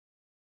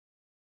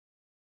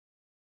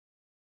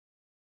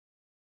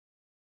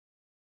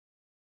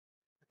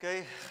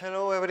Okay,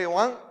 hello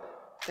everyone.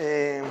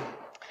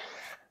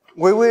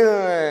 We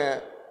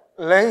will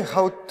learn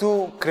how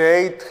to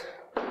create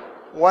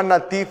one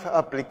native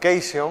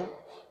application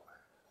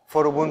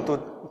for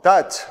Ubuntu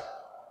Touch.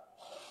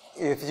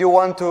 If you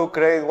want to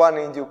create one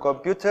in your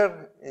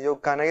computer, you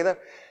can either.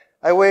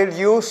 I will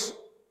use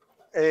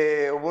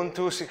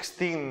Ubuntu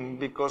 16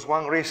 because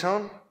one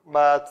reason,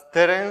 but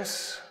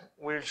Terence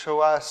will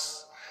show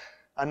us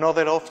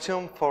another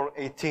option for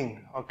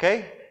 18,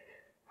 okay?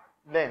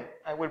 Then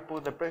I will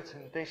put the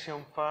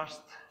presentation first.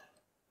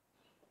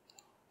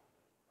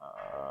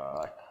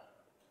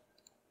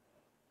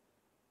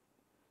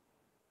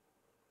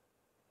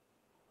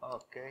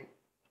 Okay.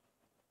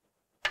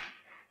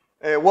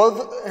 What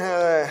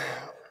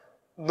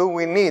do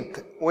we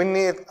need?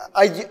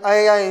 I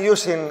am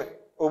using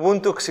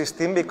Ubuntu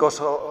 16 because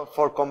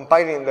for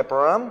compiling the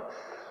program,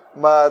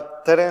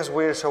 but Terence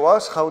will show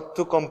us how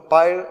to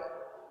compile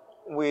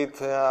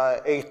with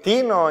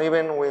 18 or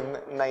even with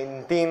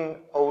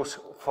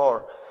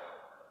 1904.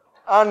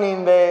 And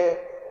in the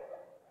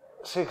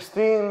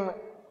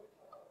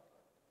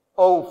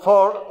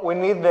 1604, we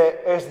need the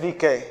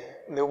SDK,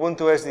 the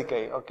Ubuntu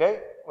SDK,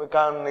 okay? We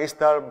can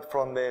start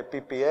from the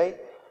PPA.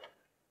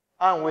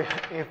 And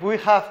if we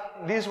have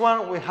this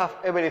one, we have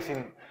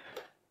everything.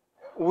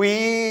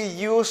 We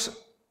use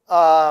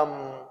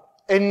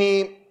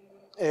any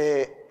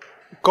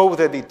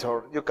code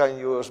editor. You can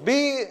use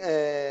V,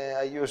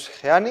 I use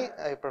Geani,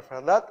 I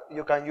prefer that.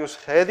 You can use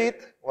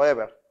Gedit,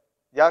 whatever.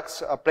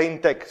 Just a plain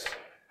text.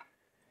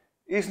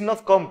 It's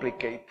not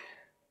complicated.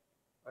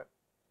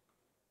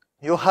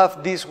 You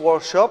have this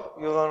workshop,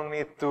 you don't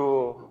need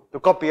to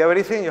copy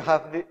everything. You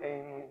have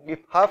in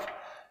GitHub,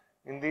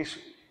 in this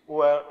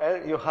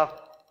URL, you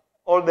have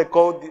all the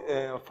code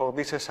for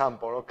this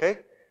example,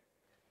 okay?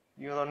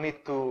 You don't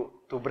need to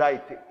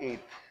write it.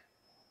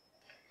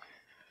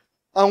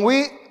 And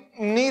we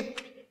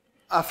need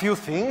a few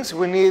things.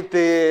 We need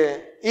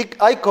the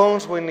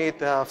icons, we need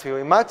a few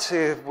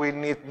images, we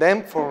need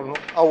them for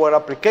our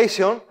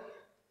application.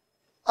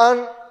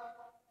 And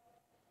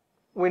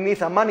we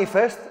need a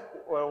manifest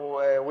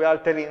where we are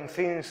telling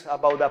things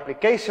about the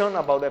application,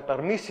 about the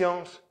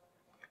permissions,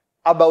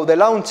 about the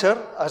launcher,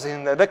 as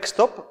in the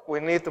desktop. We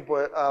need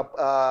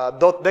a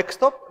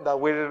 .desktop that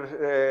will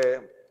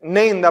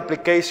name the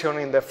application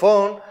in the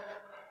phone,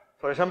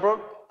 for example.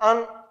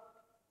 And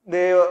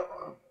the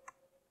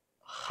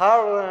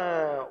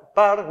hard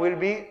part will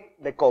be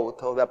the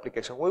code of the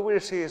application. We will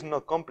see it's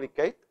not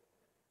complicated,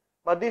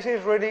 but this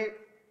is really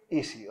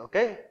easy,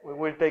 okay? We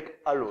will take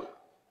a look.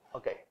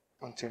 Okay,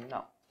 until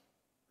now.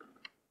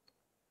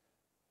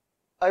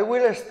 I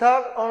will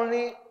start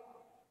only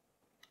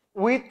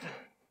with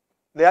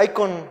the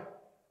icon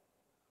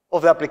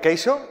of the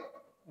application.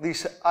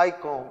 This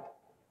icon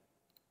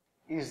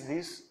is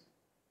this.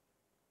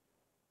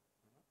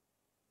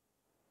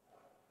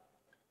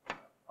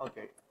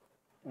 Okay,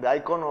 the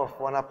icon of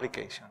one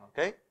application,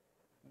 okay?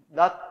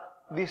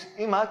 This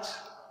image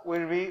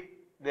will be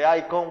the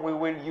icon we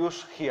will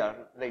use here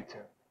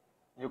later.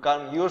 You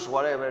can use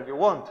whatever you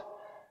want.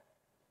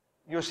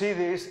 You see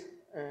this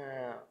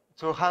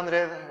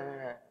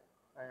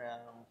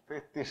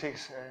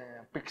 256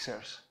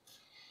 pixels.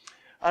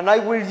 And I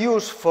will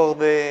use for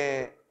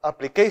the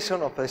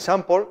application of the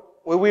sample,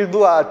 we will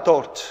do a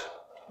torch.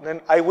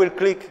 Then I will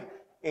click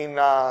in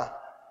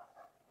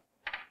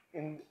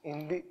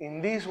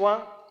this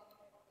one,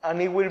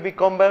 and it will be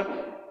converted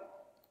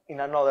in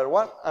another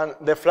one, and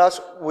the flash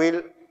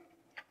will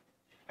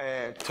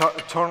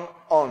turn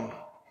on.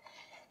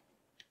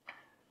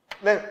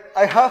 Then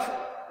I have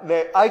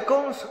the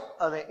icons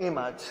and the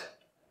image.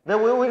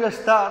 Then we will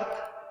start.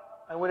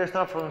 I will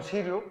start from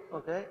 0,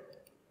 okay?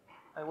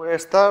 I will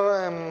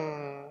start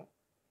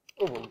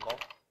Ubucon.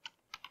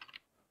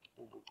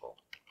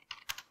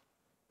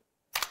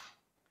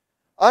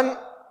 And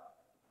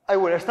I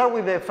will start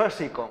with the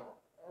first icon.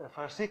 The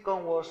first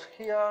icon was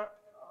here.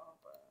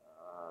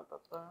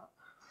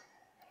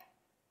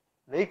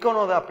 The icon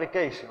of the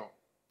application.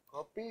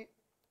 Copy.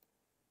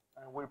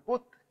 And we'll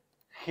put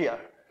here.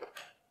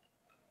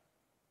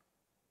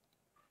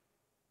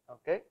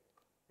 Okay?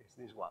 It's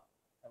this one.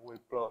 I will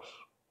close.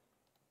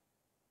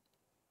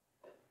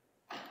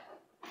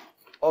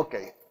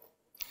 Okay.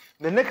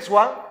 The next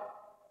one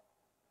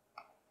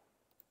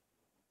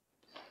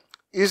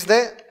is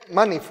the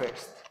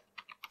manifest.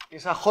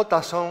 It's a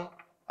JSON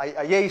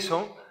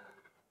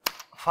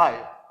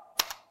file.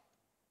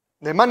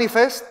 The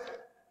manifest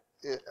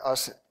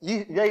as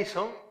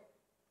JSON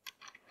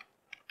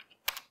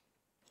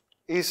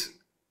is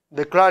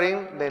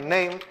declaring the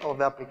name of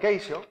the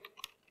application.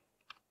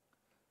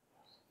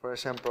 For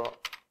example,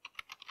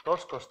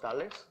 Dos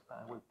Costales.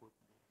 I will put.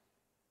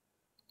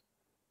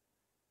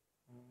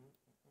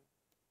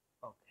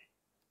 Okay.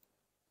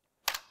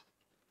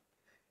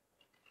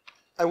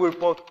 I will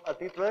put a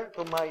title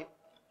to my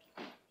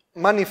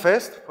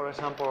manifest, for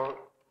example,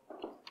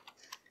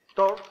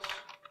 torch.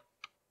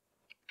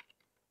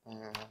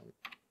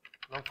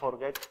 Don't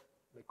forget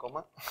the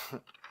comma.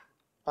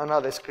 And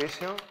a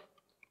description.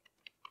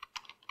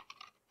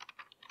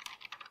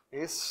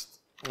 is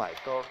my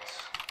torch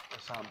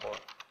example.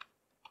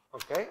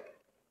 Okay?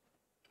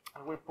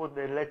 I will put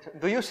the lecture.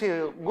 Do you see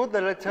good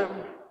the lecture?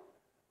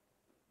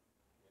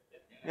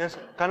 Yes.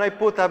 Can I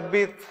put a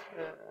bit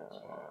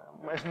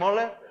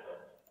smaller?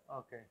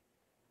 Okay.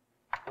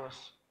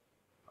 Because,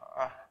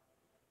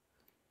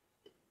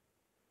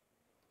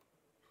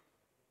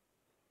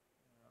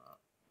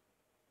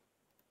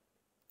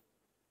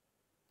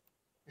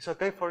 it's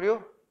okay for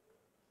you?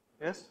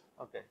 Yes?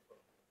 Okay.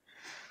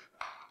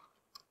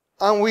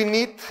 And we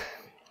need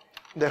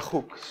the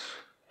hooks.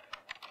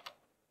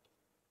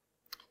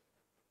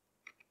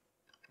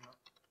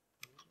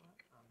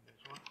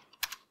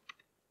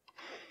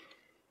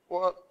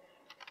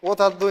 What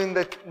are doing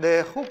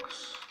the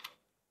hooks?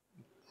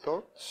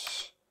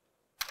 Torch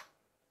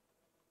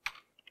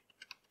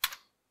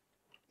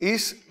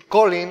is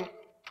calling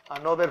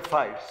another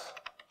files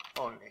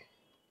only.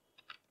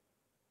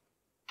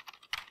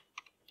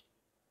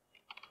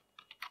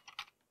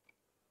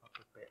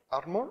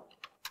 Armor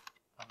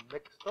and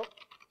desktop,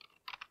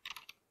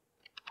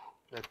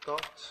 the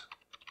torch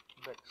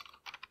desktop.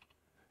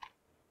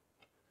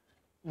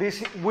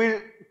 This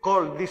will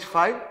call this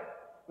file.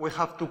 We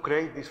have to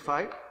create this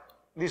file.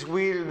 This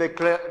will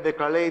declare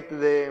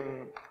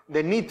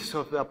the needs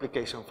of the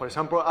application. For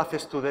example,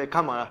 access to the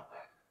camera,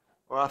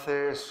 or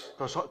access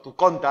to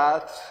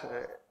contacts,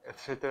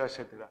 etc.,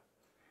 etc.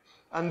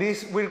 And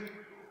this we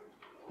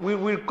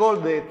will call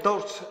the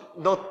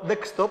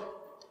torch.desktop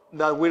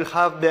that will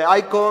have the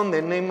icon,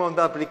 the name of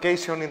the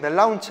application in the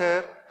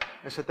launcher,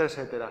 etc.,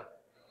 etc.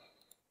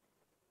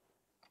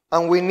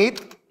 And we need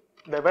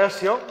the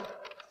version,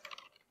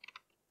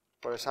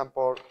 for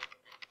example,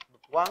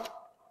 1,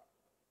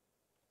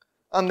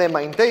 and the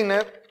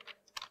maintainer.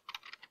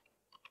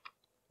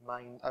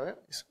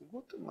 Is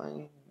good?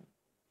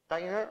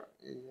 Maintainer,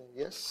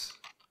 yes.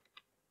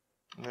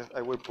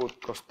 I will put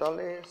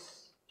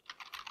Costales.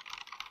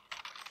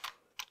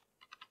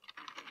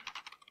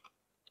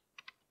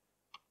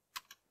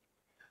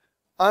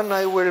 And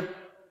I will,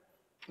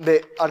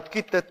 the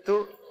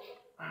architecture,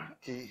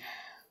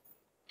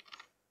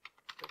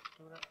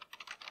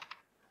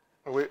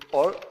 will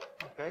all,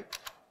 okay.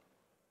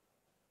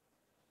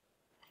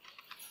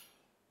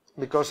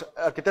 Because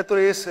architecture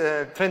is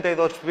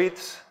 32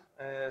 bits,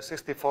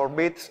 64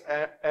 bits,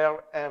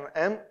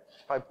 RMM.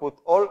 If I put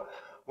all,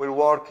 will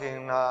work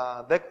in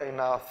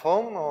a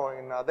phone or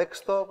in a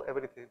desktop,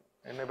 everything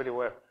and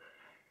everywhere.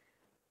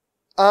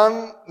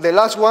 And the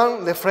last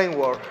one, the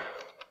framework.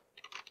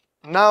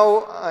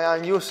 Now I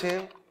am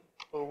using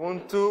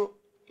Ubuntu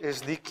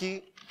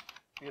SDK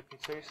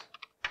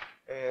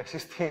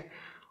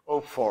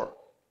 16.04.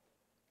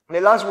 The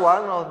last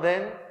one of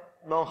them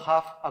don't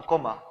have a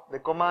comma. The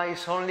comma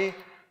is only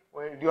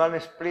when you are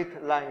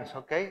split lines,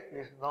 okay?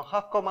 This don't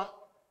have comma.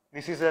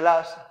 This is the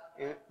last,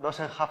 it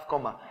doesn't have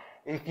comma.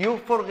 If you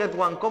forget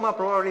one comma,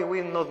 probably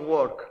will not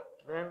work.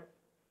 Then,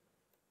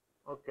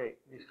 okay,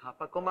 this have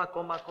a comma,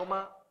 comma,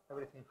 comma,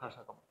 everything has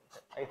a comma.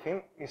 I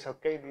think it's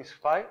okay, this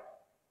file.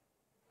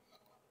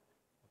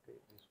 Okay,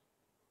 this.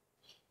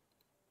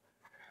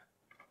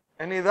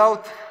 Any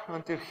doubt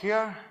until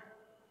here?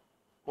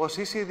 Was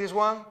easy, this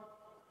one?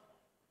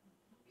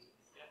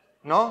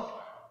 No?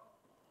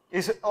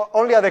 It's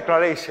only a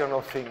declaration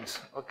of things,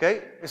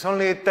 okay? It's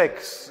only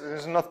text,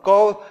 it's not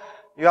code.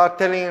 You are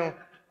telling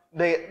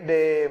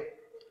the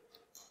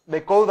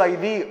code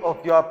ID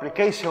of your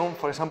application,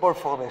 for example,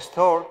 for the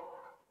store.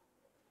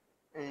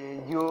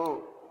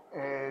 You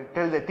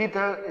tell the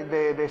title,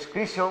 the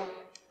description,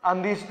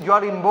 and this you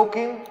are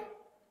invoking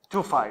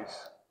two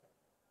files.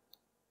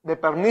 The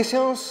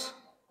permissions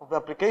of the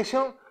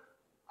application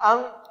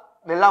and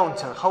the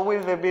launcher. How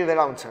will there be the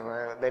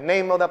launcher? The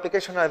name of the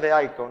application and the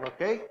icon,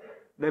 okay?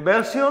 The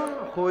version,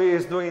 who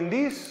is doing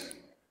this,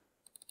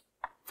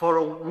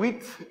 for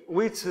which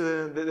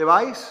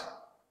device,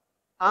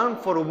 and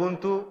for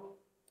Ubuntu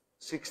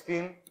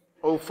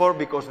 16.04,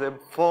 because the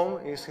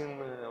phone is in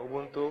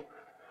Ubuntu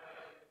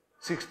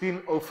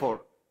 16.04.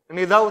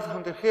 Any doubt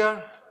until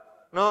here?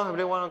 No?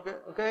 Everyone okay?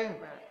 Okay?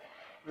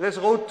 Let's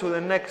go to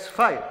the next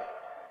file.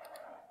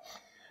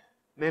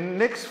 The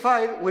next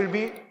file will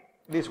be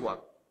this one.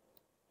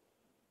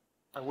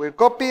 I will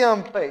copy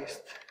and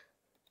paste.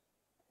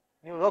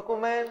 New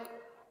document.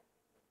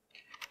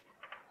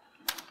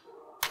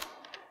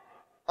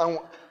 And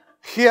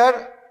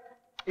here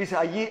is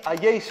a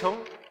JSON.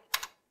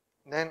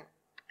 Then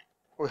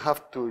we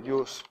have to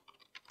use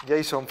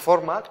JSON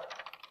format.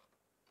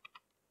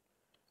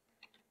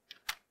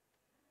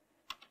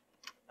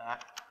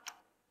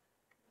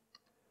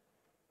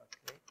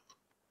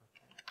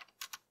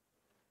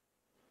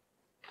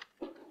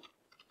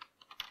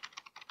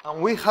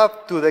 And we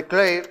have to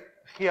declare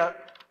here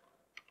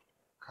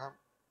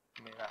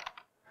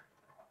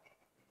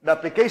the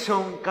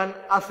application can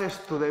access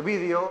to the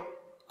video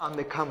and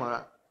the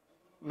camera,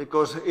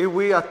 because if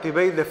we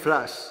activate the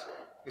flash,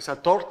 it's a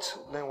torch,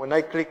 then when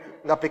I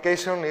click the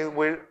application, it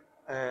will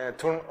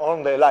turn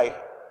on the light,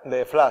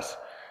 the flash.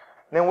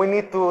 Then we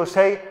need to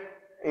say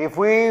If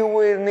we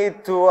will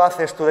need to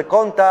access to the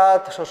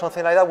contacts or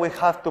something like that, we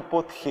have to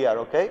put here,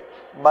 okay?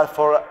 But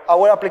for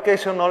our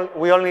application,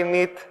 we only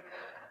need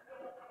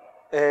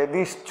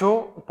these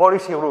two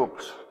policy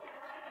groups.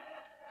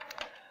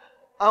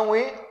 And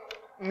we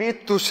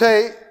need to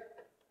say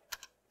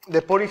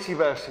the policy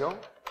version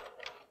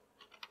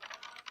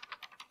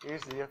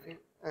is the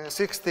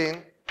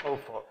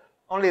 1604.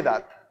 Only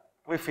that.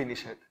 We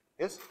finish it.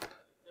 Yes?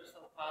 There's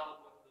some file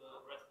with the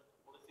rest of the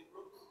policy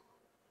groups.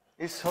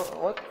 Is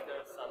what?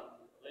 There's some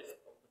list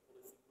of the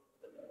policy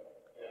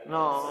groups. No.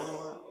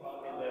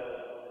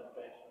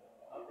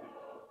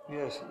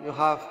 Yes, you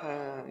have.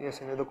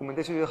 Yes, in the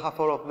documentation you have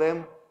all of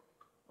them,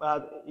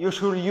 but you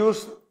should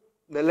use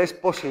the less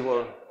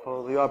possible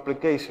for your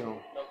application.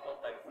 No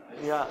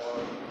context. Yeah.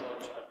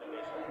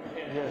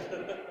 Yes.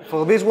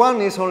 For this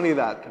one, it's only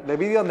that the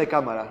video and the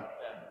camera.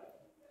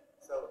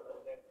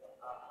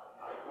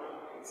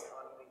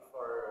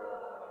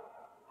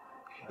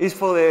 It's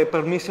for the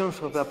permissions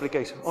of the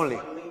application, only.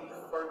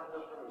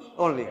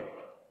 Only,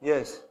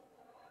 yes.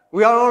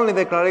 We are only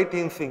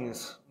declaring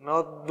things,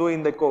 not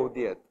doing the code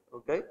yet,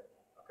 okay?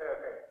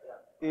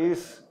 Yeah.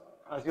 Is,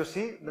 as you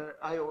see,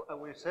 I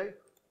will say,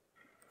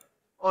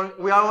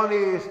 we are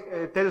only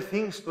tell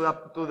things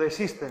to the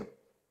system.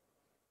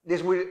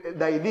 This will,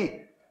 the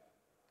ID.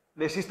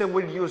 The system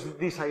will use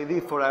this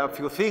ID for a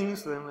few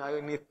things, then I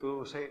need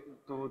to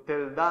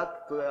tell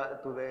that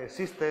to the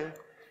system.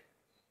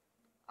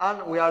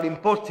 And we are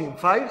importing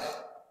files,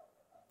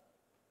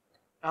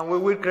 and we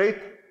will create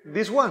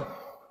this one.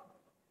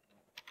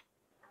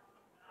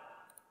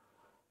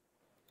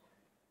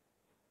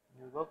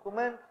 New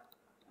document,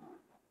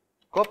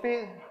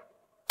 copy,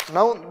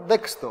 now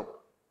desktop.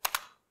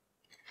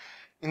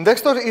 In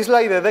desktop, it's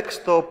like the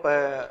desktop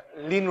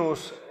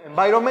Linux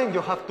environment.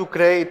 You have to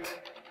create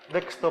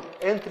desktop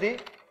entry.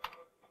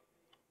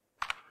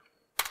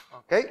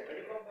 Okay.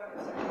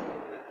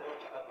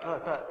 No,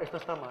 esto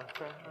está mal.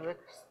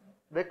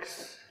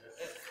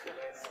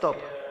 Desktop.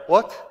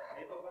 What?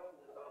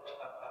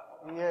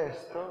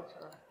 Yes,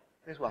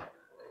 this one.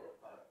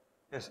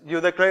 Yes,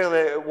 you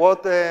declare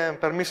what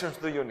permissions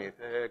do you need?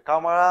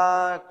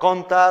 Camera,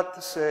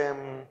 contacts,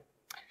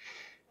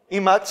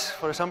 image.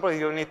 For example, if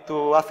you need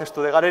to access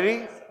to the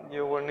gallery,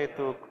 you will need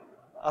to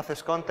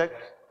access contact.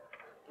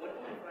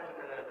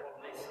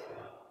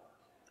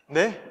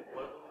 The?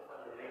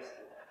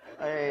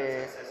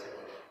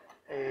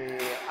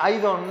 I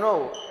don't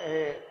know.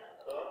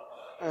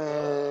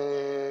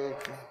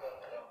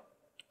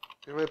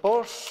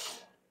 Reports.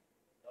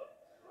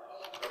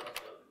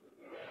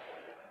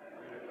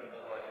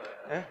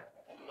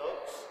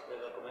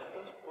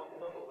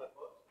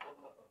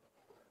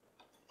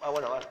 Ah,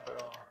 bueno, vale,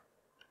 pero...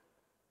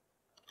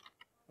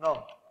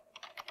 No.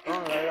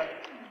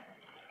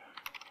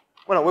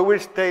 Bueno, we will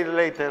stay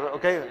later,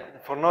 okay?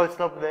 For now,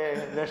 stop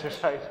the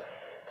exercise.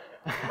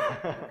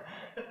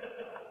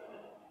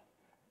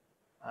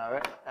 A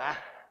ver.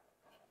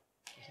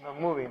 It's not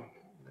moving.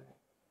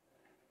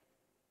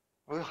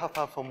 We have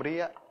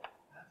alfombría.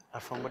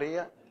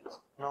 Alfombría.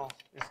 No,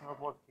 it's not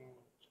working.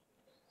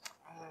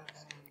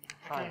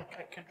 Fine.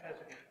 I can try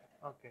it again.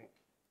 Okay.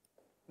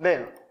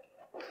 Then,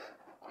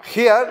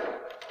 here,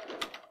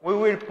 we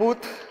will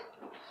put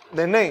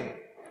the name.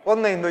 What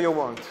name do you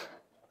want?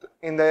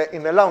 In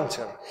the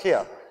launcher,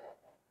 here.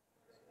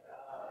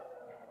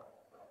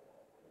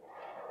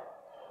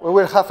 We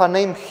will have a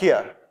name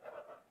here.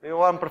 Do you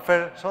want to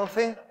prefer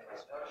something?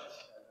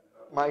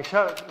 My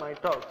shirt, my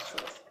thoughts.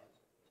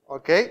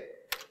 Okay.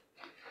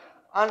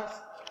 And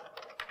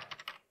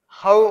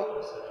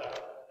how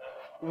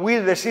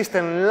will the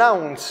system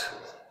launch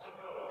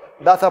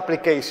that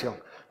application?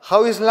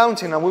 How is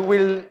launching? And we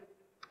will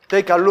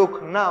take a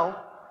look now.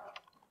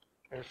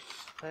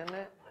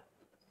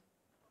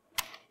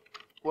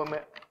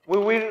 We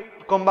will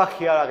come back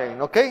here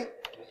again, okay?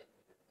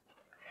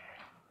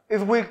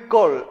 If we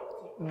call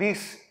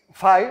this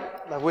file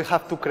that we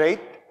have to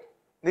create,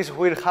 this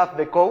will have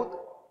the code,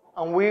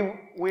 and we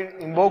will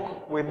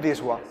invoke with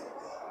this one.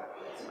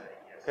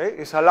 Okay,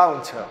 it's a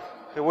launcher.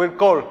 So we'll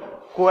call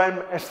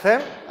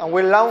qmstem and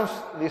we'll launch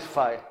this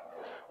file.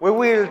 We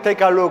will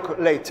take a look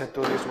later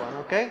to this one,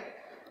 okay?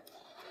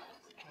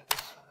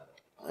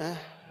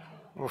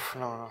 Oof,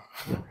 no.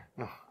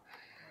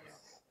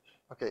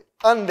 Okay,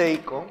 and the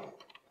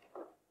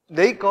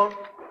icon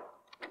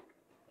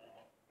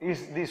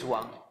is this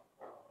one.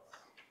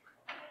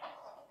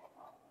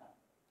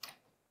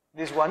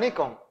 This one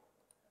icon.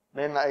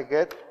 Then I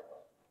get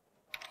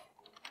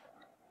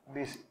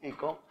this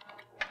icon.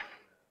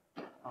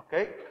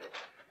 Okay?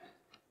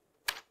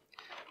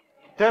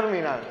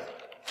 Terminal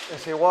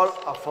is equal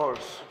a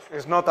false.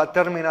 It's not a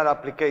terminal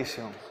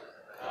application.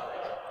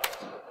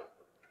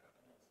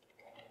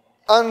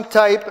 And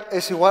type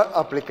is equal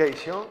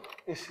application.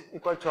 Is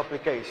equal to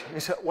application.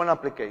 It's one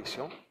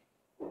application.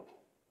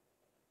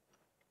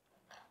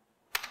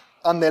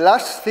 And the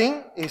last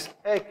thing is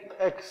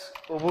x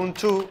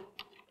Ubuntu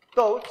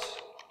Touch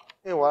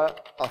equal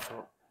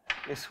author.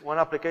 It's one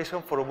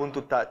application for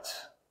Ubuntu Touch,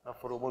 not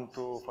for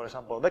Ubuntu, for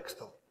example,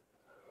 desktop.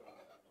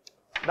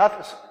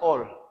 That's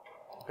all.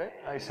 Okay,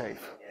 I save.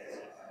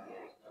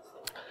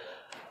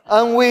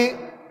 And we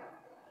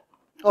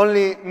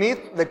only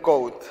need the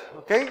code.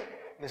 Okay,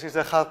 this is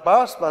the hard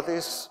part, but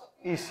it's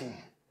easy.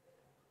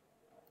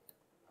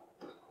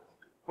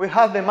 We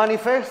have the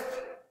manifest,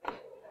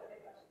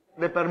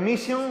 the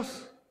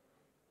permissions,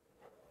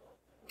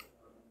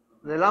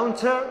 the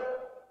launcher,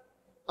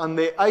 and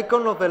the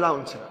icon of the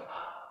launcher.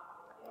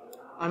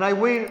 And I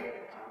will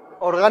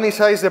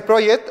organize the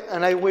project,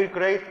 and I will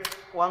create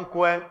one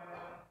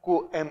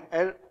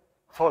QML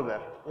folder.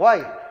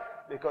 Why?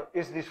 Because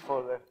it's this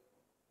folder.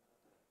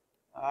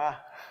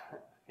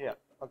 Here,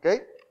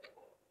 okay?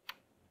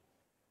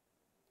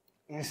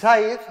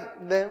 Inside,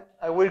 then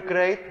I will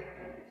create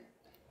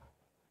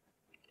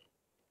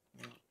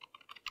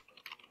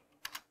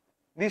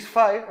these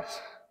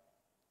files.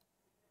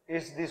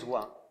 Is this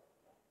one.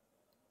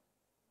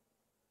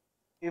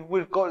 It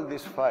will call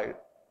this file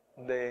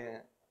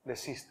the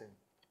system.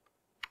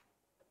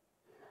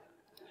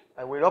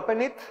 I will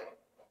open it,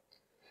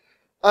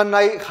 and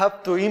I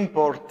have to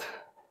import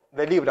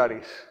the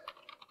libraries.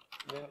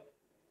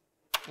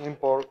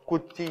 Import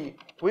Qt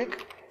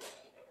Quick.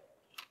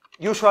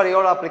 Usually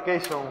all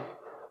applications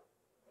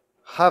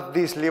have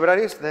these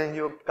libraries, then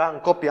you can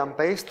copy and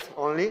paste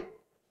only.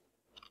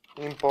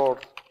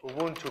 Import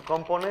Ubuntu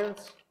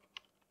components.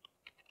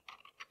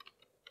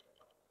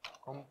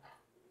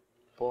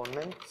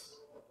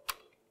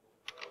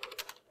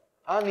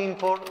 And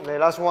import the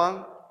last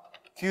one,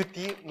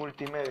 Qt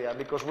Multimedia,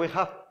 because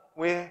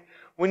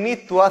we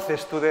need to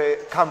access to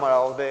the camera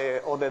of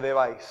the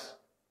device.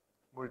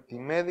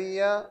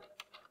 Multimedia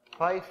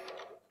 5.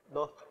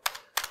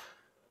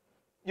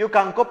 You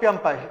can copy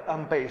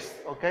and paste,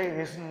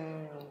 okay?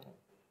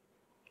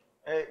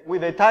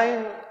 With the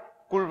time,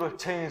 could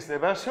change the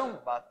version,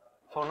 but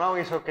for now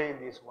it's okay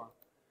this one.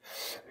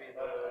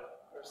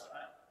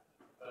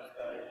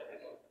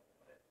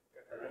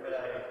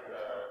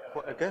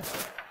 Okay.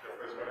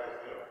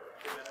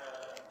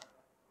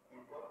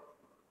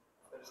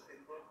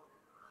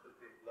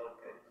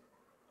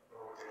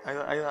 I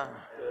don't.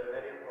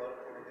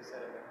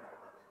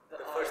 The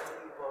first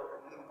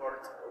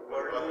import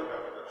wording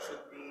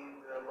should be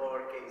in the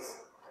lowercase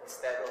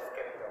instead of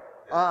capital.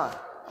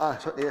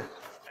 So yeah.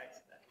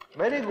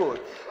 Very good.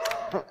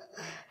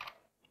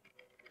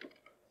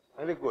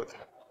 Very good.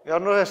 You are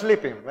not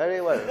sleeping.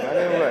 Very well.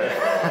 Very well.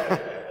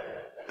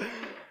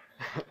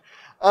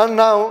 And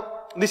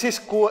now this is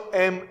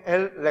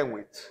QML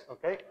language.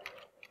 Okay.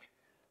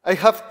 I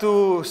have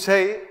to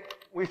say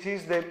which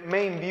is the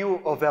main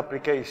view of the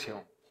application.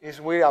 It's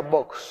with a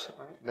box.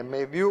 The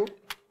main view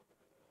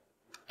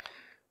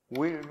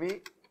will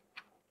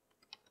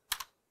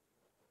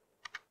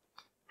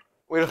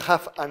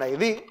have an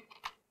ID,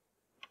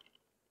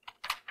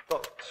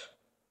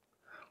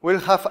 will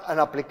have an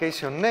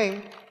application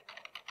name,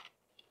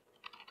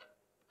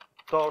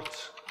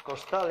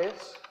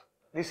 Costales.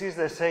 This is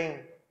the same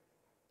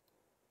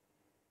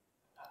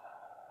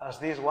as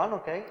this one,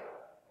 okay?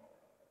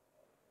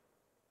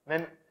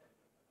 Then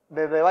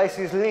the device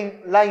is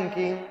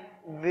linking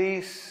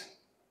this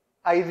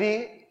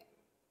ID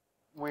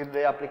with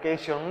the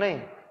application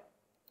name.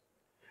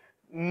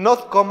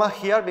 Not comma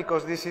here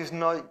because this is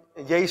not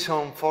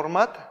JSON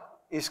format,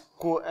 it's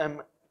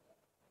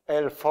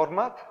QML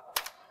format.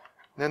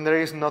 Then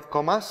there is not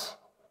commas.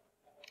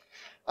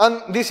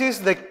 And this is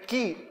the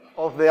key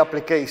of the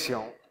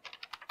application.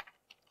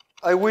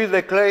 I will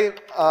declare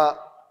a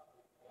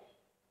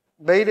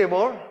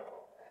variable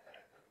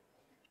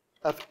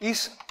that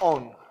is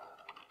on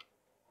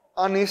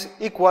and is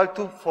equal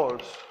to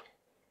false.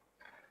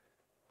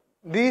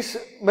 This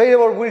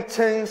variable will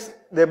change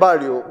the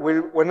value.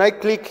 When I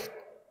click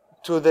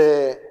to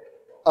the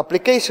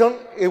application,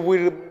 it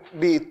will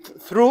be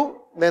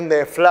true, then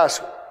the flash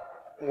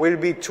will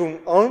be turned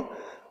on.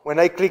 When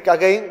I click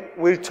again,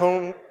 will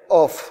turn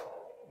off.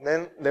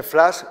 Then the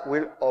flash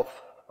will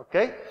off,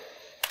 okay?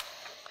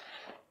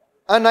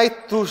 And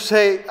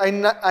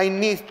I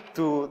need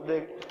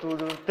to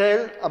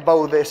tell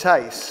about the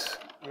size.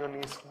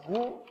 Unit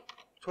Gufw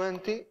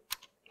 20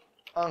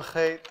 and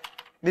height.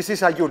 This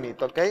is a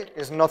unit, okay?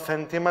 It's not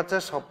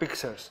centimeters or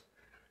pixels.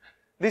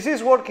 This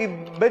is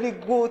working very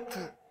good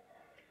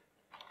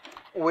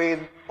with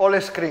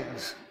all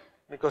screens,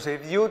 because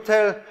if you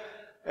tell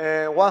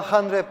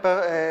 100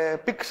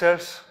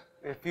 pixels,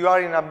 if you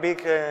are in a big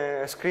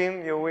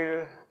screen, you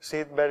will see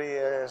it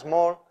very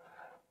small.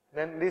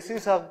 Then this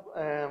is a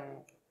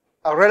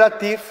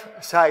relative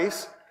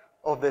size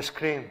of the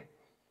screen.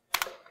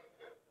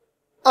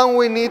 And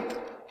we need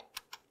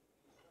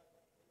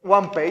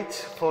one page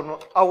for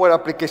our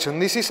application.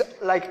 This is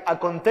like a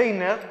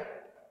container.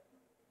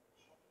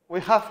 We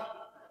have,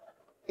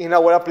 in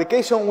our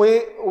application,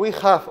 we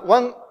have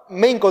one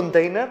main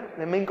container.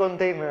 The main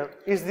container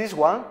is this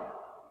one.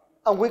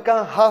 And we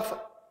can have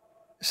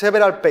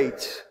several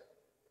pages.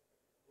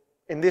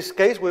 In this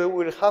case, we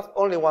will have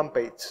only one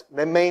page,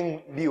 the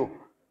main view.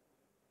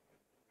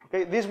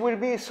 Okay, this will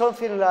be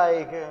something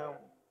like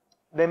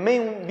the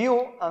main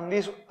view and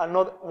this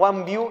another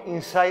one view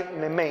inside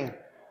the main.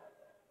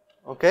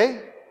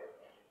 Okay?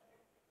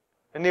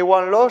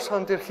 Anyone lost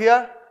until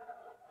here?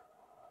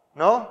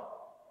 No?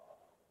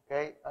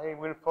 Okay, I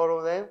will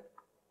follow them.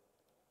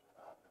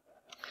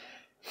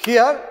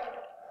 Here,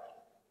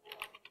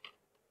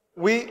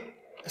 we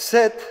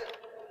set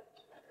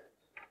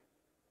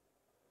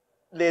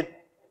the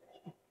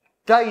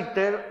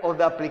title of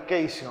the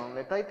application.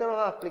 The title of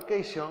the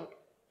application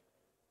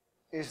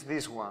is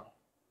this one.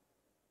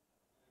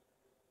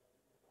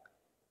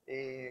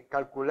 A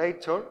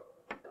calculator.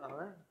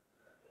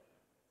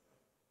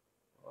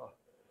 Oh.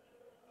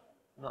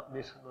 No,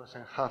 this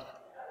doesn't have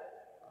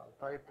a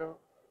title.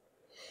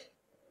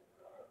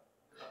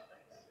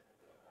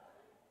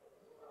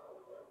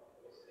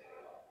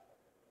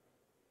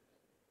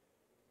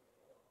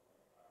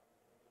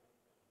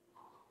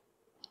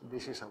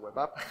 This is a web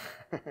app.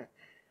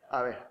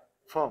 A ver,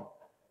 phone.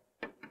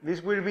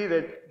 This will be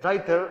the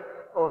title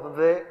of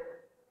the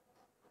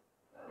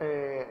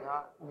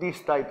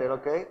this title,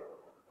 okay?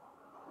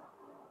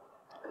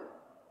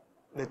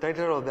 The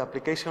title of the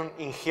application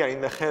in here,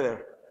 in the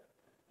header.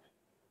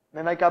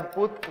 Then I can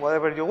put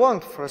whatever you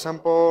want. For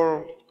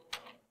example,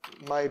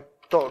 my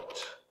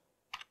torch.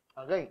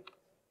 Again.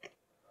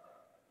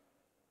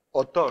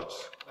 Or torch.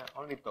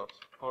 Only torch.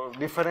 For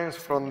difference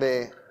from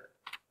the...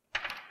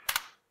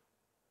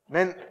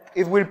 Then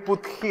it will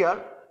put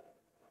here.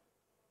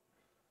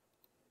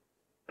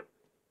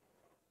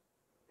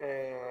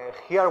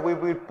 Here we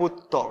will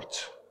put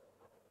torch.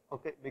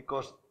 Okay,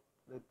 because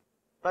the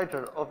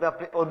title of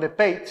the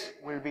page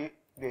will be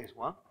this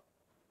one.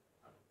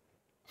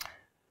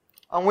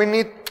 And we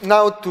need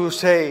now to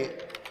say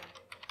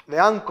the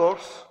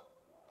anchors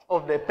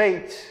of the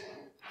page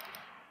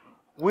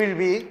will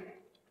be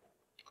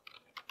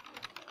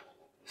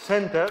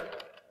centered,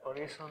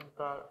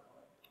 horizontal,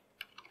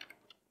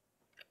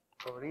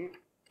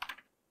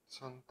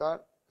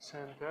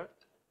 centered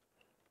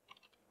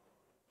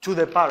to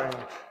the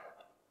parent.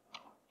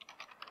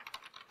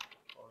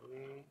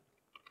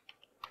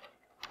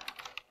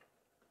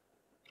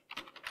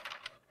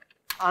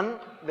 And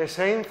the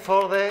same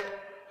for the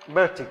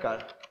vertical.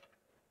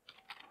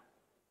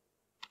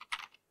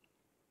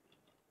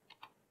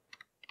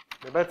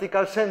 The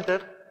vertical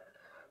center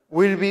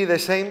will be the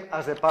same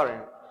as the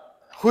parent.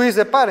 Who is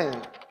the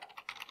parent?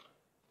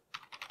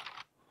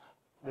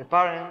 The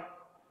parent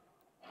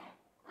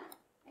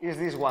is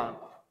this one.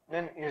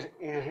 Then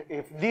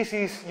if this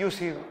is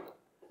using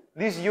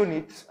these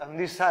units and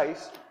this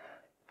size,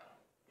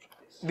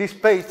 this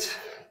page,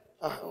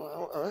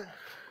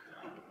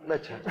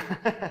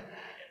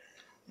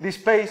 this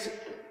page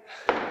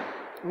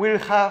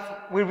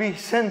will be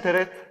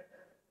centered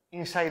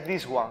inside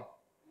this one.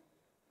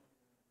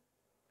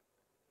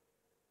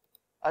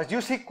 As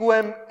you see,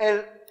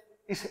 QML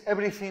is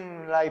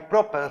everything like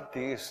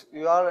properties.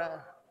 You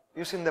are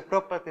using the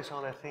properties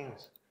of the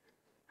things.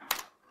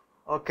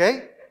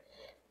 Okay?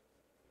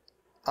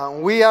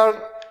 And we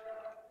are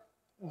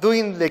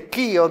doing the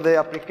key of the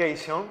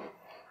application,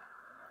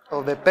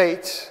 of the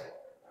page.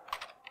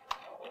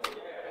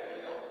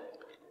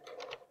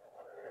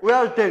 We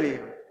are telling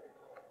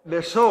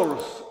the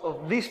source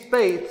of this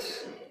page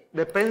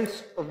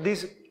depends on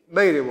this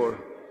variable.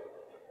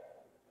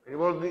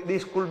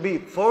 This could be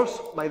false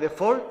by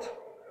default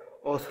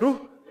or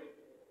true.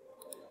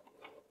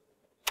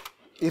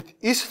 If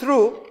it's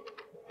true,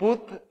 put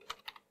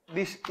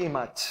this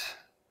image.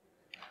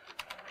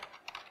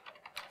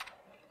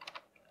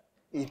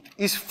 If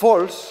it's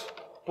false,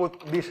 put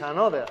this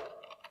another.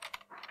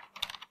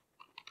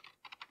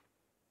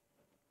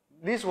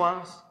 These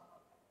ones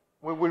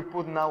we will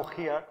put now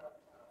here.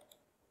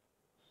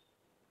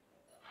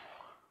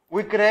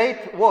 We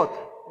create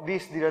what?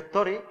 This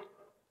directory.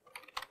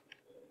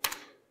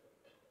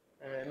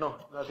 No,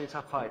 that is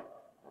a file.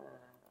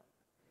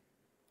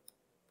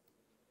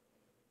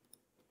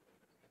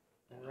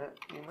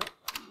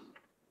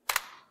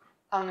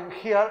 And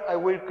here I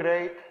will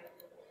create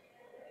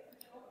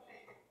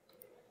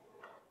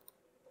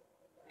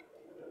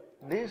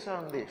this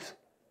and this.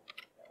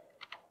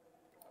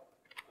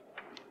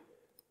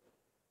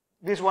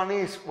 This one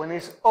is when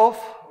it's off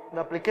the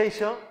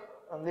application,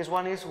 and this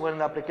one is when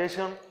the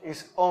application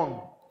is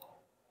on.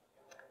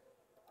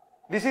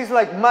 This is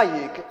like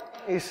magic.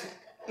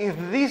 If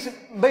this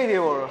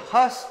variable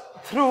has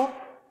true,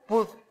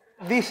 put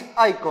this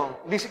icon,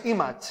 this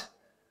image.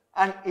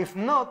 And if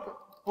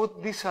not,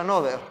 put this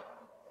another.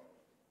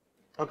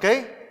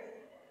 Okay?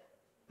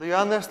 Do you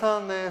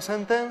understand the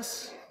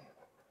sentence?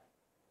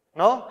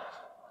 No?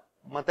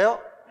 Mateo?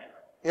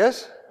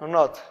 Yes or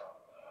not?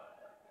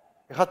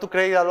 You have to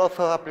create a lot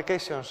of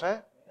applications,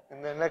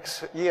 in the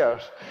next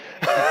years.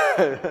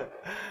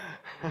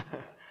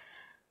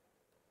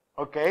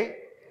 Okay?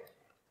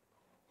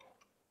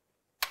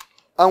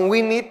 And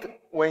we need,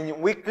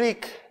 when we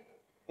click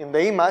in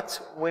the image,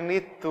 we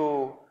need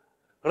to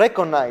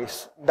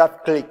recognize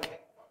that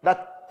click,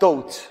 that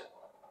touch.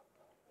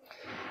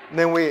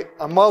 Then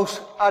a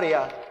mouse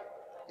area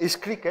is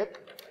clicked.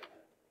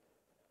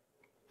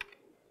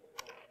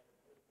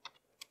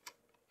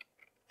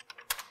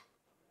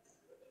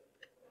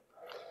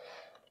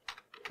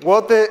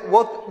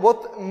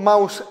 what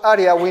mouse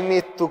area we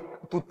need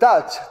to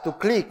touch, to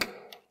click,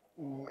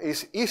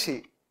 is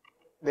easy.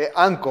 The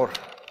anchor.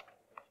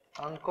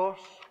 Anchors,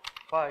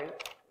 file,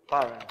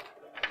 parent.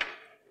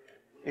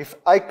 If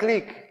I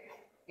click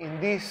in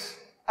this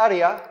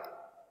area,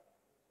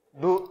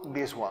 do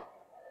this one.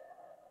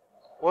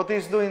 What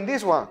is doing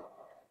this one?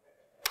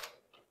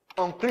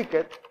 Unclick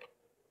it.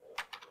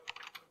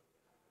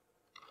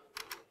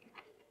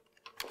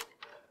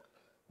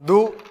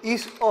 Do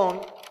is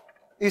on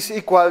is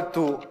equal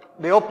to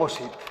the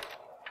opposite.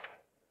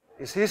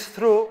 If it is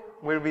true,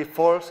 will be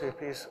false.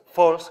 If it is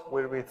false,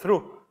 will be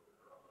true.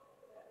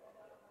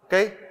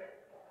 Okay?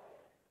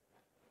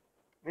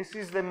 This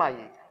is the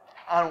magic.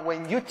 And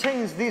when you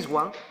change this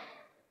one,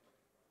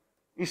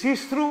 if it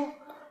is true,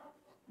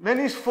 then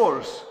it's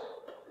false.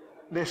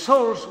 The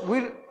source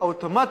will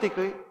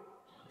automatically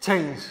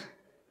change.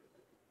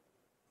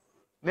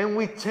 Then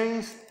we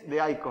change the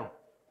icon.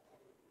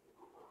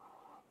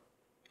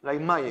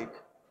 Like magic.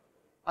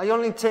 I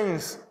only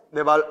change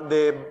the value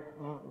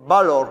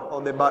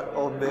of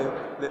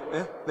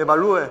the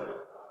value.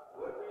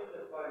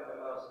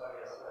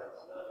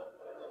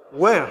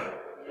 Where?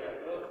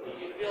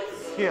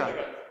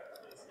 Here.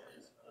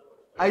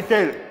 I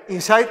tell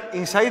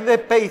inside the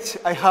page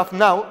I have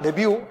now, the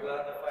view,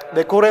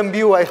 the current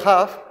view I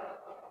have.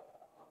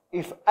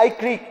 If I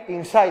click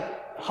inside,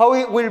 how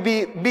it will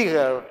be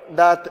bigger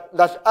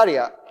that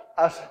area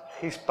as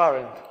his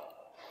parent?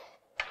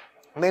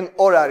 Then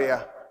all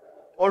area,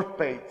 all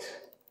page,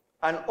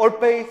 and all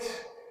page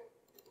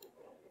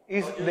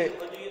is What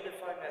do you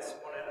define as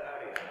smaller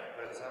area?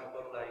 For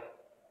example, like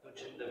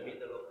touching the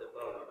middle of the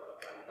body,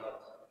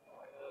 not.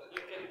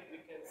 We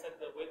can set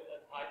the width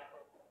and height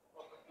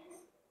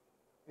properties.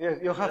 Yes,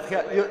 you have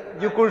here.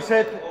 You could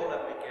set. Whole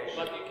application.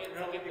 But you can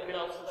skip the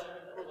mouse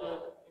through the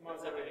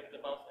mouse area.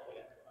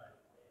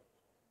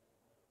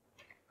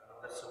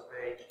 The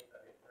subpage,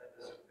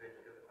 the subpage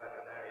you define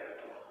an area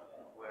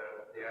where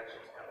the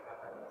actions can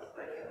happen,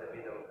 like in the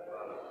middle of the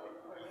body.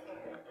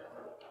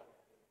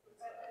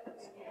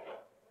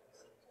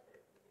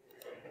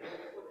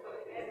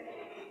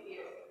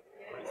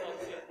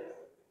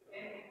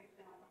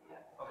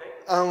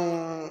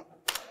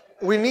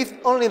 We need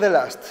only the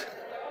last.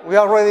 We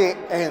already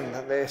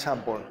end the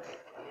sample.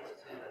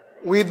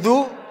 We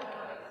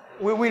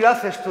will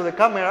access to the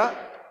camera,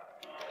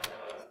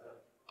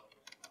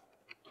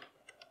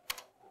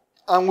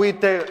 and we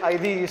tell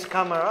ID is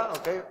camera,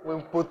 okay?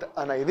 We put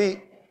an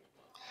ID.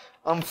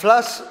 And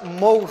flash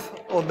mode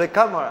of the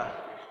camera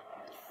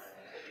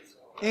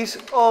is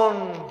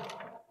on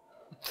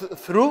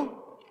through.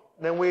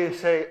 Then we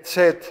say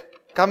set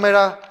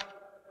camera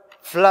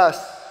flash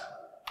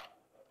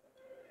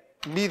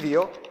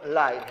video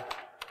live.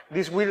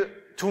 This will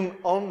turn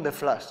on the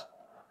flash.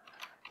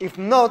 If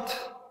not,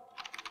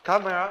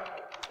 camera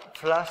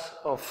flash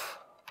off.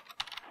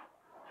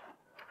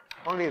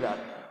 Only that.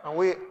 And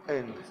we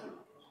end.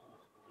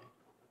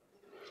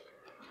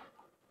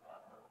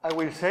 I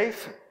will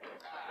save.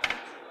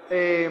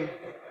 Then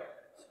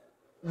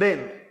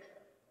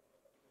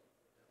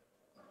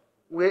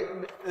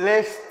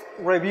let's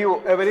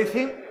review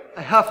everything.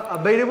 I have a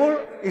variable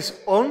is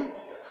on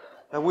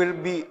that will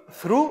be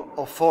true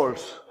or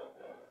false.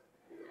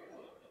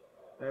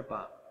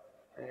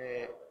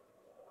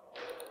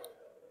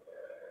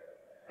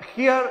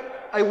 Here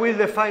I will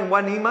define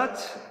one image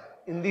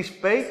in this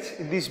page,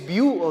 in this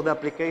view of the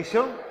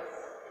application,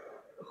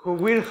 who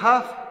will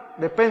have,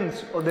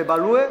 depends on the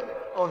value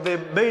of the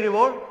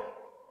variable,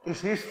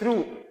 if it is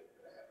true.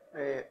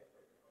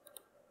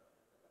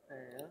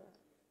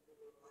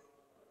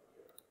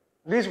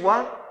 This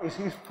one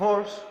is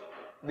false,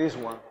 this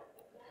one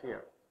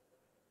here.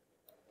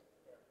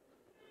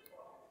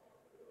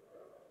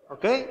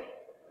 Okay?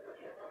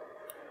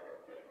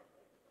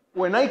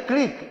 When I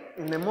click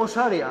in the mouse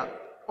area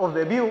of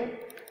the view,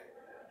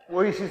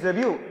 where is the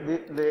view?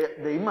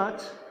 The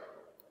image,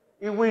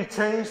 it will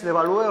change the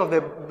value of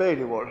the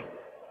variable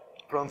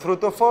from true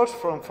to false,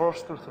 from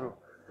false to true.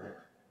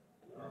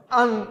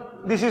 And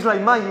this is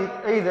like magic,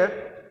 either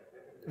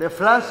the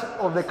flash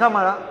of the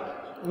camera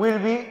will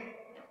be,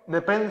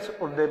 depends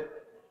on the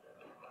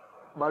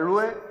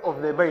value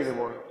of the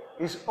variable.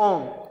 It's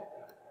on,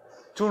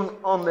 turn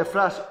on the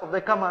flash of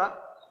the camera.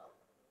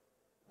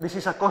 This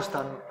is a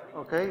constant,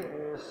 okay?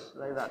 It's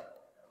like that.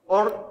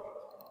 Or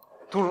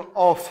turn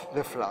off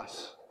the flash.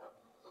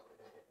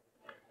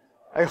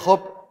 I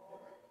hope.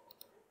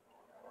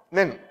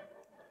 Then,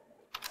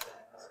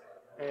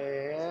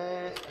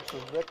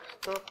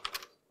 desktop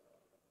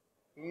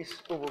is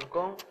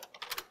Ubucon.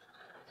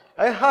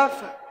 I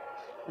have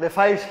the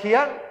files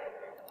here,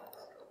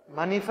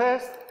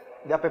 manifest,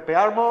 the app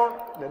armor,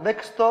 the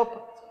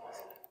desktop,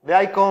 the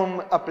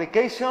icon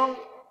application.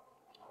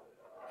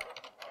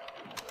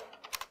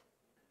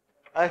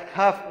 I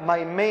have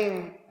my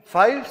main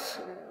files.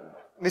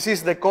 This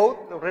is the code,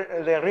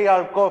 the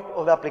real code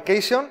of the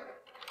application.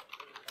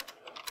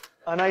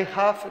 And I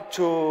have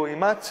two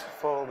images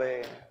for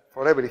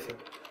everything.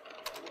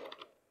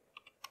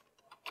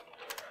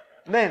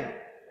 Then,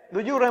 do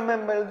you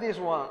remember this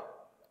one?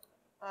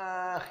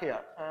 here,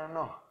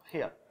 no,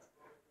 here.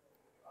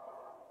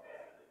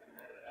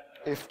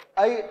 If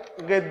I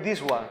get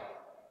this one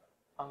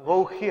and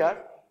go here,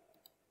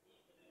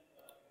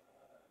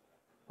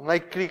 and I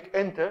click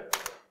enter,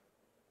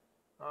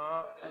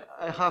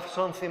 I have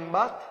something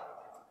bad.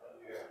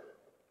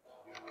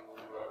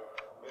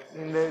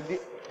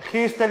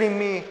 He's telling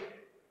me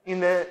in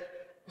the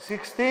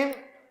 16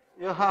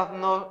 you have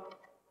not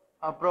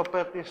a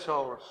property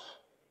source.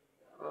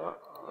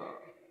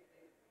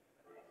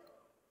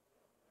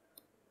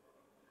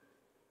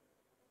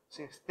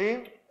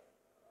 16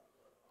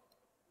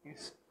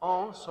 is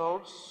on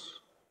source.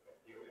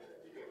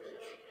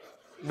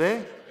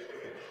 The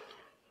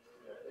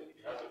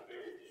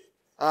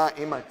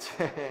image.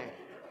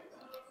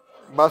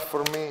 Bad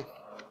for me.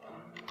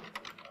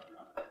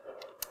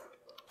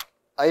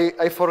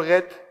 I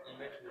forget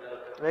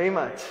the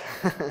image.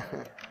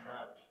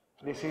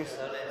 This is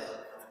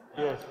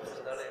yes.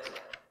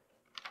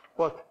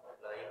 What?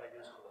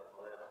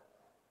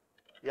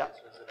 Yeah.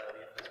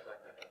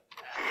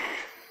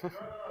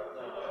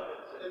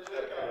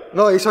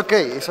 No, it's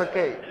okay. It's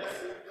okay.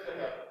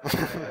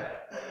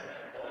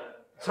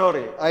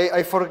 Sorry,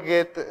 I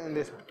forget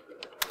this.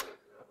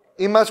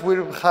 Image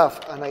will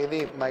have an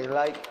ID, my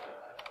like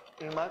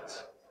image,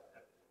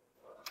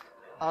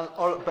 and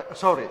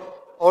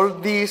all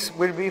these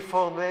will be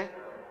for the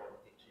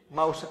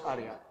mouse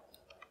area,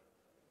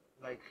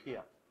 like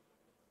here.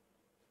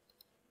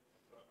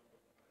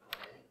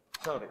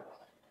 Sorry.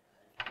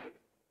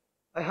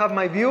 I have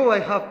my view, I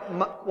have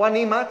one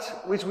image.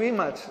 Which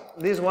image?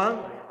 This one.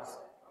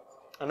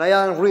 And I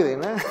am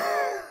reading.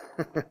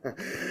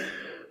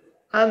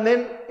 And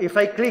then if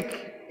I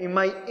click in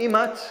my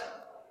image,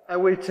 I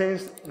will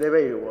change the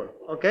variable.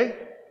 Okay?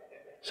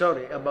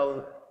 Sorry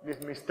about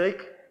this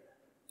mistake.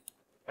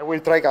 I will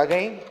try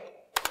again.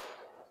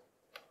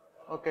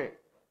 Okay.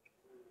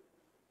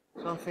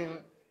 Something.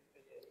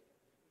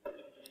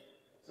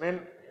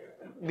 Then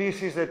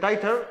this is the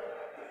title.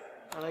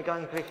 And I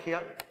can click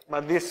here,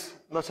 but this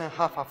doesn't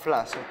have a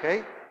flash,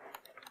 okay?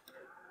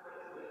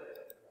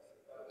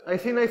 I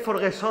think I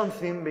forget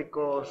something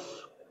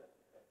because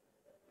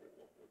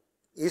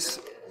it's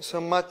so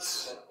much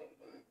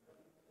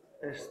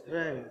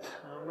strange.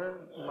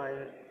 My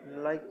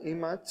like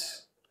image.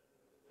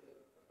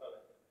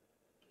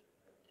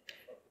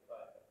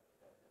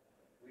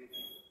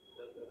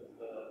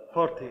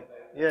 $40,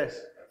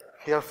 yes.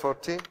 Here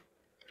 40.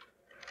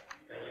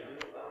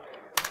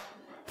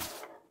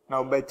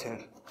 Now better.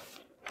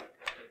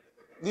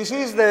 This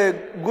is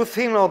the good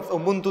thing of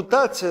Ubuntu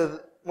Touch.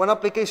 One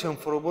application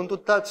for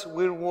Ubuntu Touch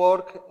will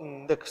work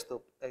in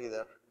desktop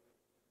either.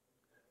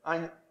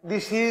 And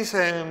this is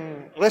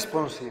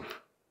responsive.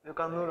 You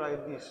can do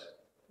like this.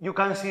 You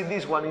can see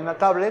this one in a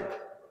tablet,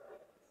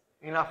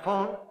 in a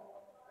phone,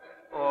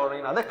 or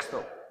in a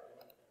desktop.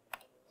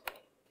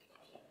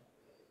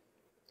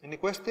 Any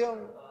question?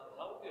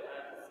 How do you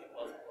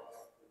add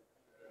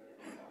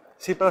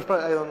C++, C++?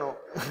 I don't know.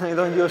 I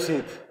don't use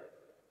it.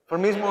 For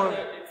me, it's more.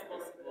 It's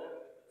possible.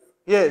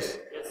 Yes,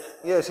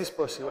 yes, it's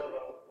possible.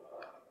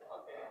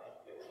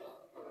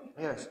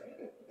 Yes.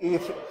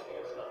 If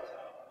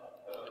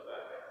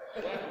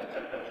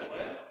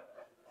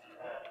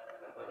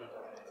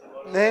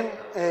then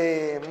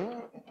I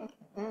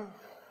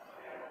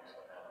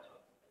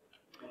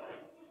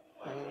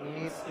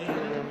need to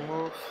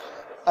remove.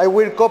 I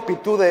will copy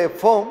to the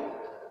phone.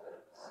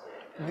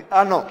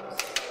 No.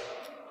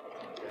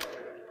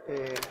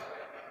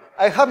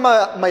 I have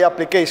my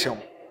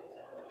application.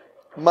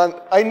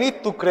 But I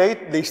need to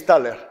create the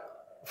installer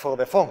for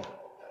the phone.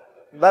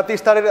 That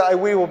installer I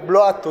will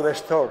upload to the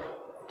store,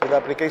 to the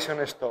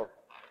application store.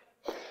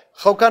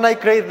 How can I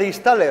create the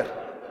installer?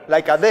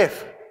 Like a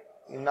dev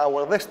in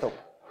our desktop.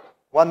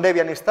 One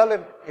Debian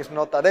installer is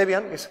not a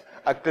Debian, it's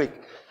a click.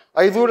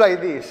 I do like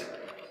this.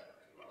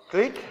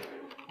 Click,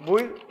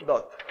 build,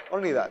 dot.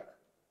 Only that.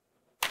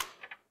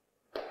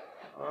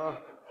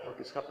 What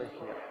is happening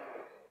here?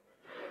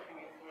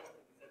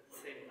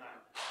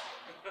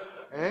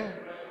 Eh?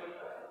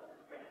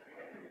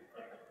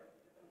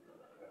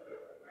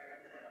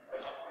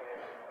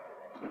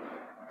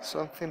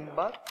 Something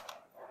bad?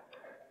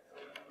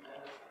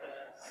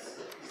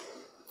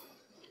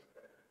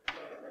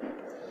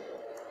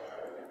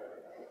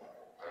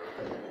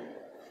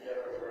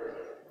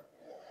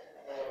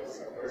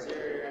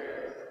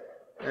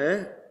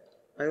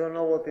 I don't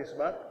know what is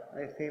bad.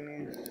 I think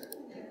it's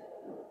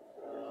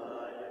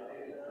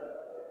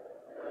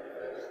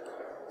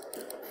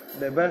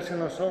the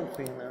version of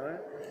something, right?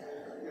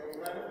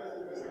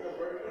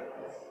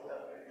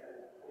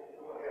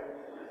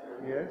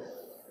 Yes.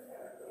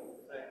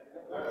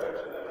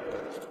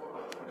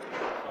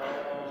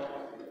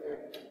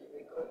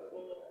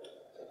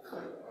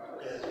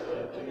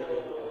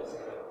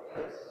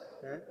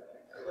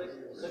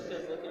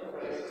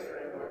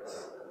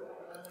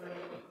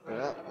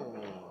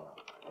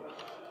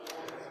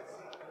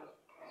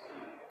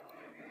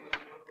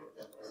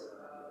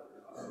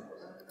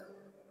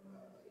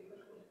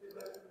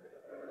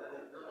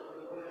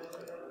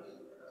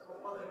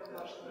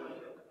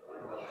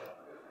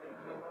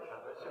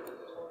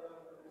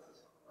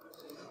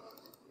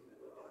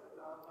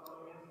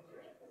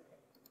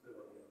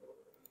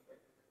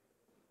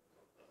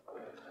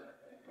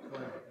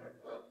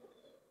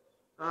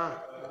 I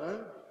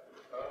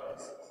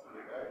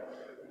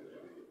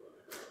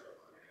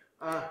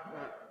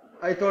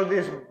told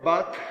this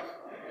but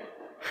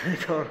I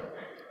told,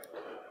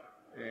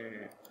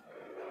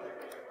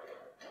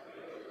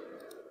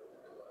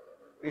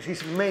 this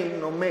is main,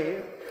 no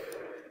mail.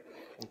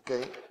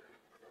 Okay.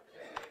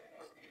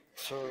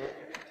 So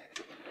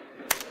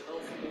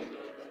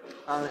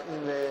and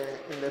in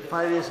the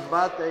file is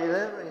but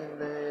either in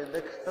the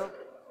desktop.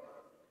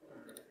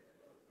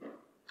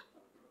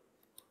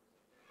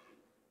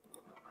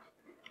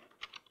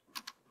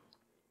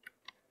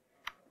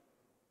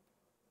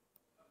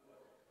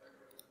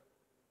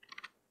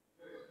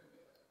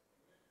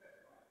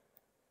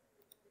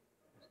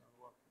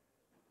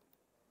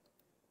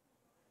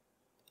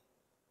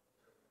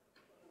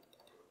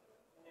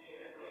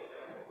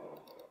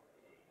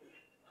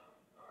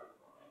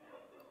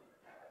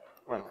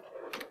 Bueno.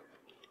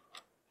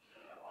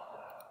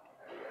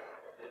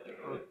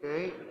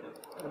 Okay,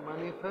 the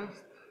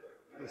manifest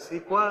is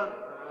equal.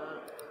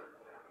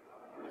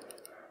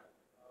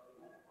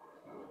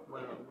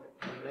 Well,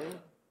 and then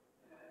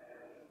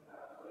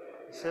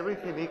is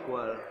everything equal?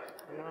 I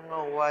don't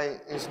know why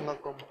it's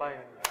not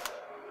compiling.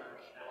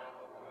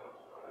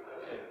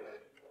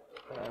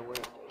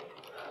 Wait.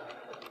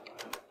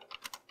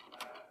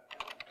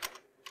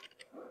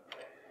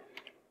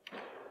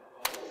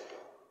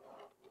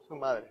 Su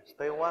madre,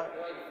 está igual.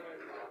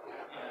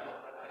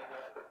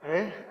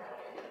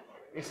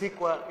 Is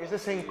equal, is the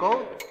same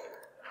code?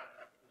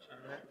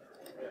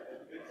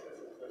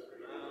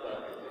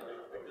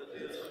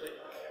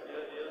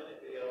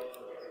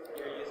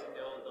 You're using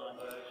the old one,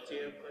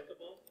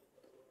 geo-clickable?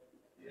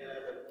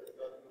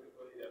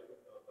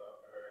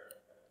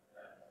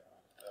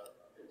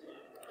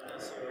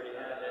 Unless you already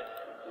had it.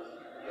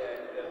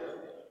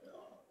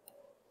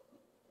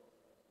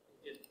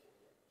 You could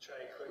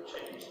try quick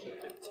change to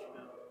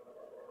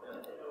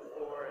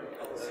 15.04 and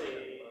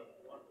policy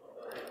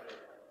 1.3.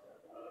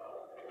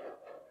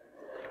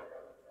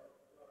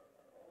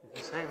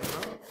 The same, no?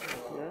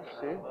 Yeah,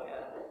 see.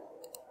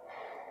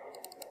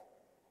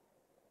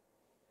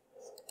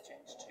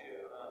 Change to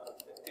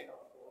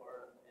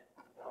 15.04 and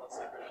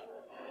policy version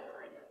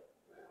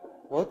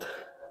 1.3. What?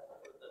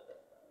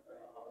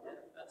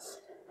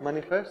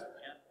 Manifest? Yeah.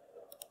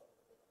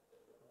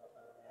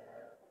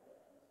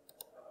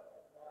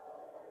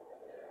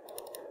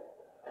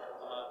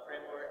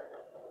 Framework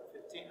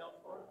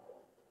 15.04?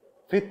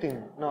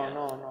 15? No, Yeah.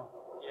 no.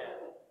 Yeah.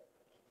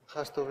 It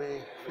has to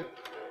be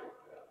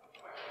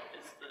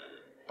It's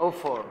the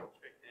 04.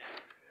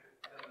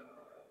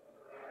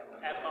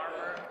 app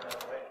armor.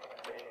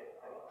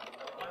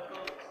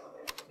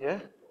 Yeah?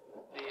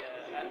 The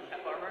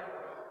app armor.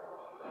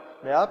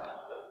 The app?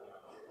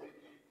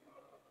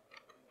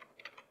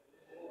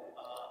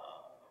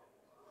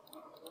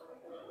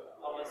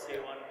 Policy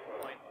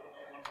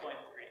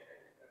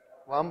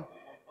 1.3.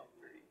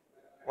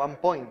 1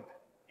 point.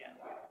 Yeah.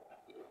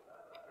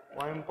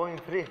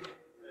 1.3.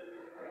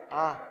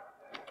 Ah.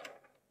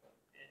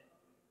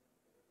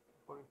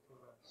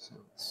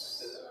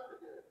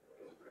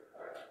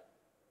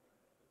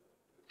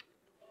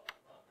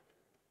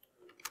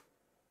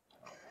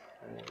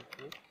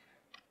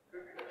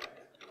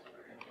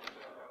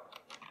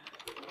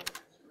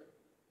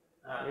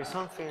 It's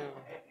something.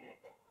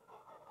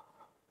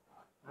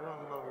 I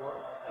don't know what.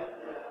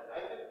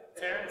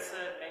 Terrence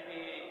said maybe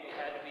it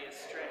had to be a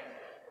string.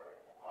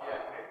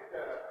 Yeah.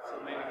 So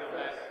maybe go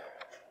back.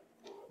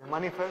 The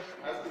manifest?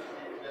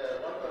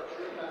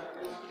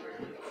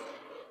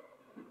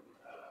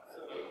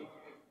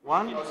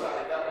 One?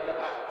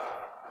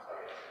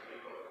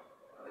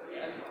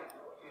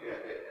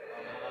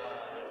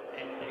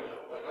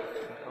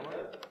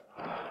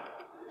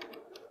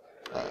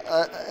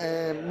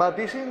 But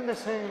it's in the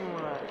same.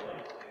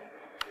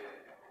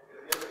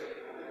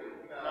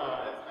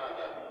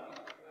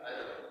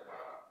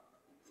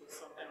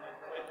 Something like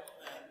quit.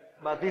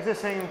 But it's the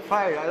same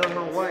file. I don't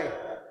know why.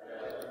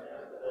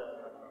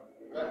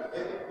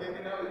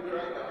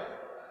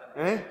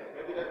 Eh?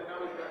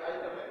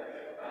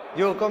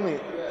 You coming?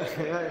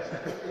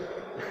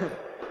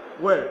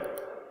 Well,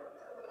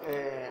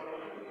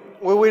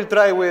 we will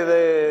try with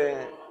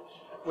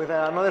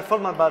another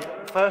format,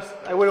 but first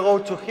I will go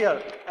to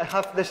here. I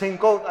have the same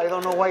code. I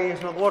don't know why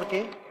it's not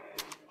working.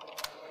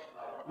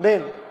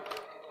 Then,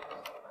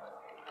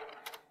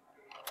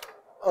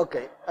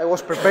 okay, I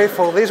was prepared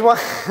for this one.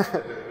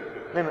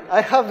 Then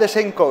I have the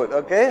same code,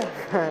 okay,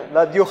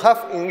 that you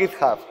have in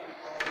GitHub.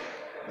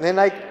 Then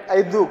I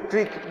do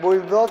click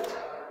build dot.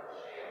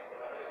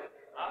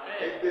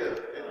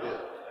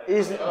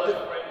 Is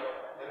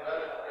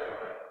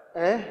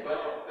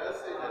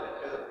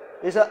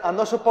it's a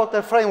not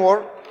supported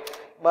framework,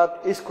 but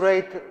it's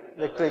create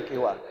the clicky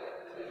one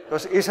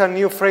because it's a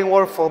new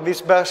framework for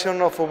this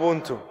version of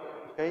Ubuntu.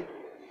 Okay.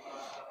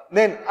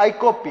 Then I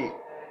copy.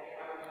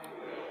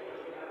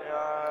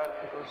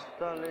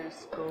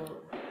 Costales code.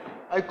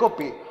 I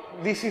copy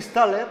this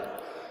installer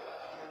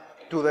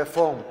to the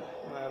phone.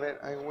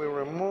 I will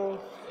remove.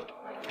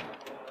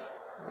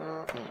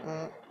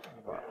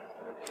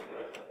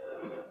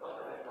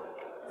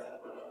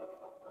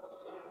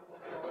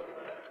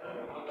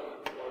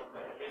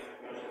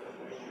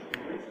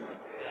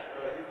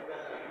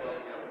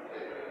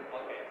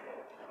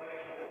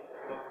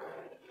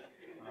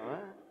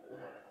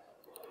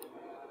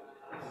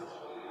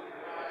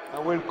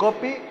 will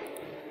copy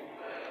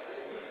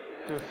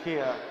to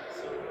here.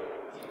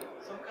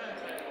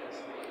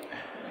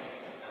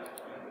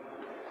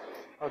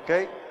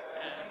 Okay.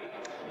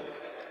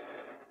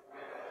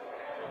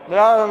 There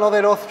are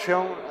another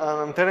option,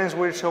 and Terence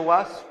will show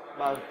us,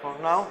 but for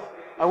now,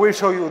 I will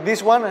show you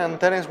this one, and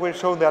Terence will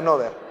show the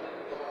another.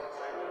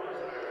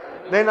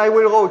 Then I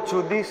will go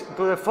to the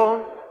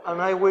phone,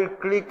 and I will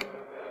click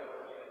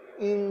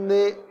in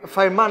the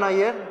file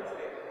manager.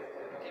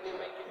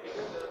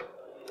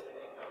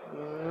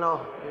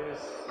 No,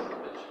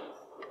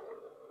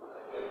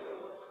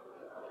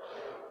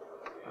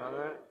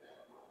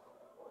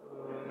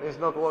 it's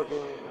not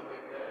working.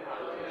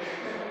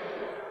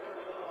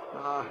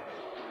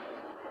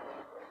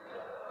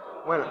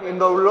 Well, in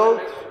download,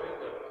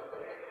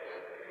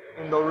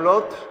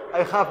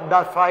 I have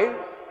that file.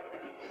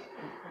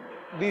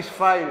 This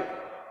file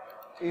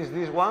is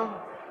this one.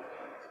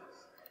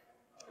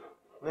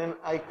 Then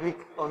I click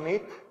on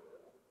it.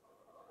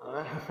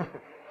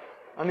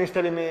 And it's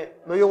telling me,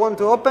 do you want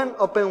to open?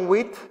 Open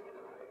with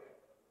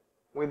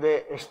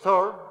the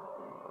store.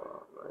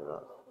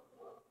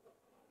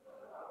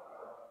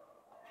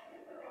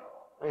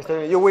 And it's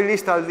telling me, you will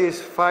install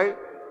this file.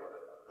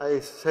 I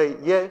say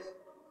yes.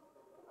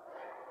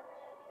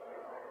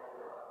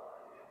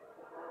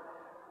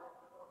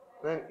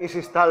 Then it's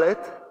installed.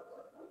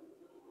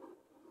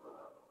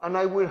 And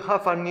I will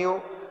have a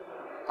new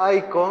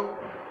icon.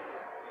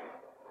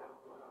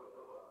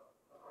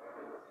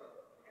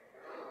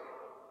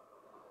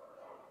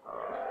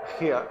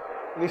 Here.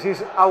 This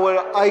is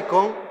our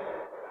icon.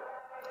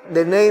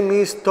 The name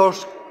is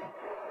Torch.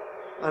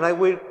 And I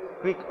will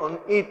click on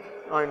it.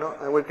 I know,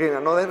 I will click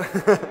another.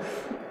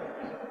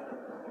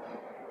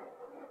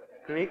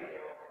 Click.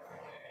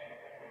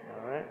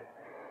 All right.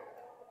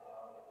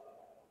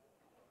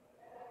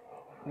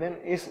 Then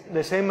it's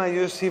the same as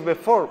you see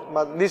before,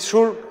 but this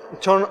should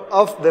turn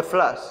off the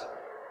flash.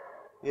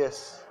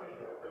 Yes.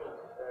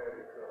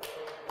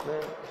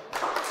 Then,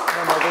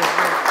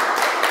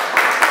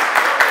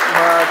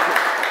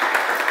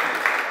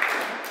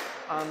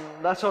 and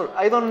that's all.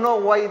 I don't know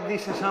why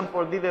this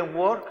example didn't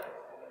work,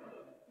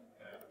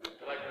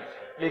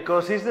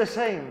 because it's the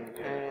same.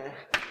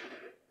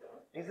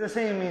 It's the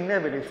same in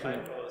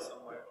everything.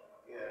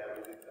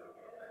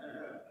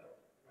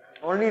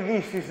 Only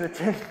this is the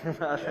change.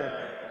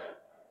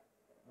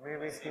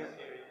 Maybe here.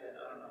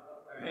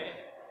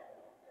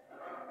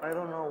 I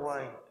don't know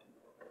why.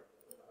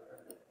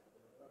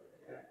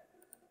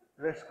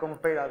 Let's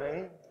compare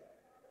again.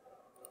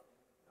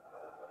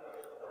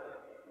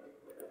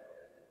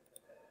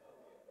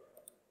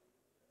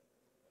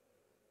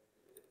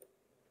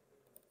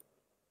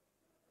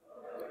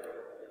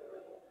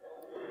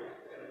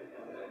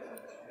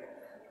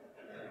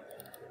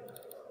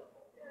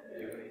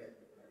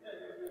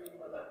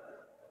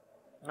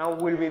 Now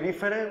will be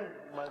different,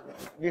 but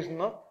this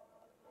not.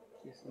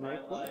 It's not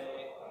equal.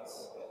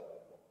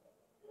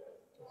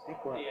 It's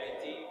equal.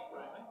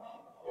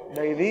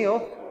 The ID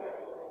of?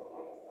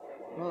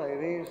 No, the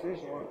ID is this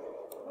one.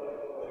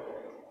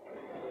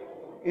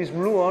 Is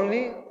blue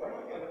only?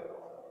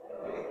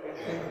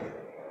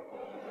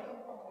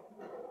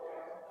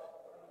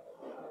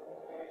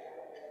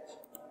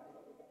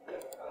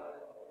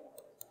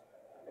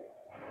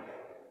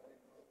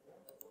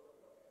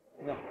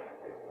 No.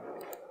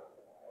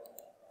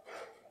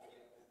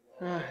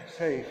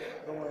 Save.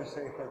 I want to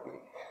save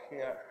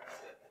here.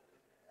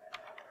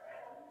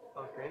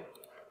 Okay.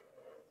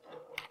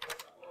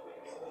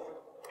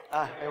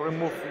 I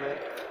removed the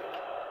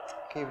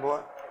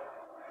keyboard.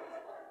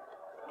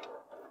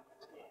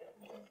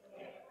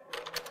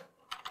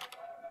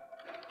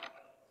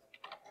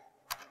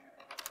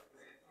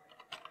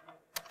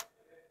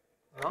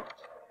 No?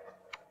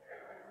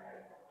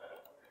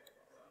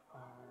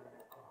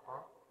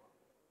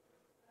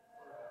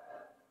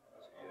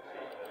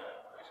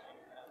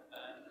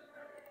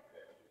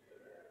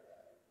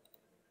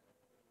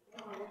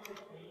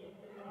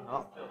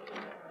 No.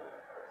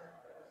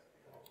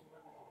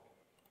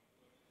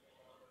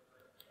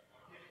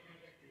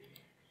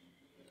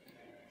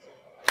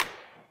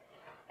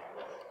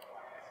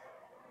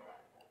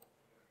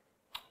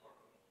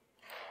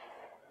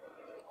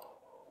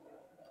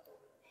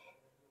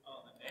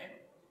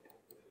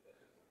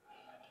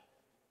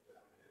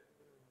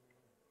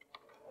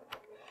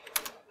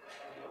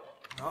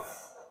 No.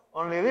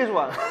 Only this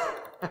one.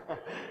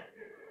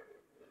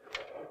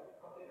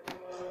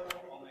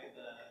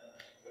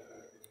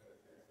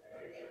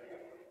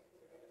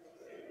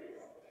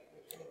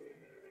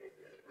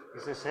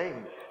 It's the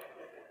same.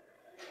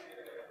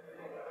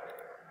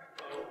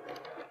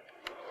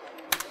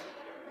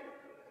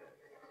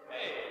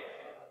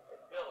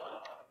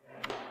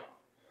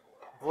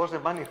 It was the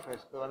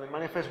manifest, but the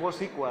manifest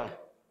was equal.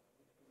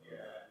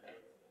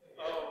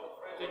 Oh,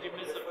 did you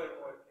miss a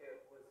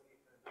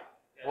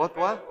What?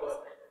 Did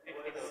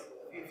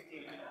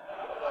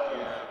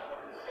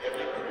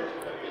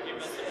you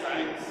miss the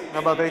price?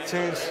 No, but they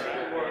changed.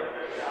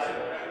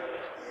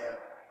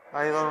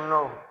 I don't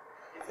know.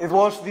 It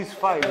was this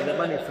file, the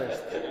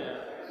manifest.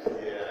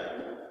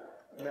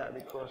 Yeah,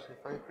 because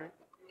if I click,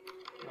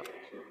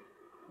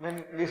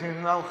 then this is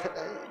now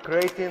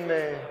creating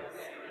the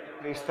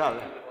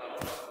installer.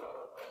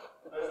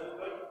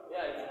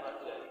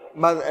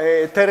 But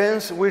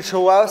Terence will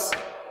show us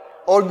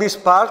all this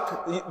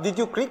part. Did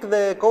you click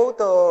the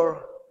code,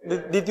 or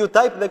did you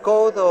type the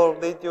code, or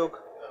did you? I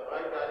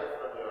got it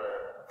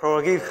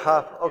from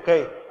GitHub.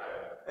 Okay.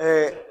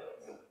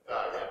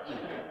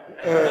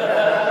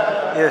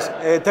 Yes,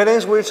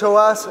 Terence will show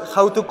us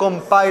how to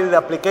compile the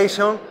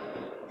application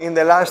in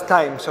the last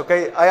times.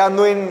 Okay, I am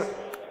doing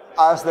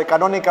as the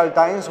canonical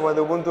times when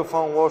the Ubuntu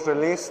Phone was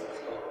released,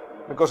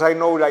 because I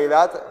know like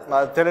that.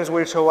 But Terence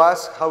will show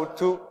us how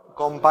to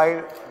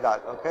compile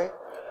that. Okay,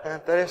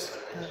 Terence,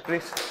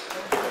 please.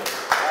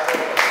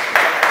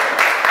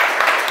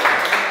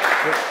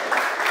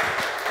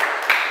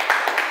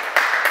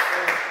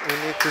 We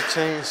need to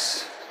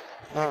change.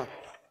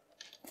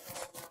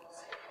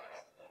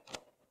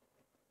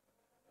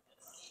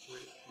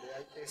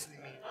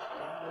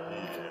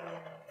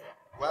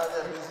 While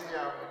they're busy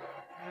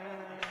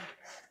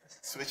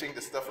switching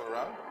the stuff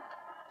around,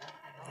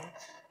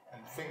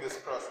 and fingers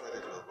crossed that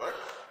it will work.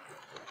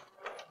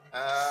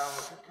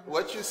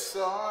 What you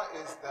saw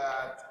is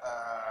that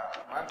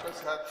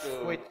Marcos had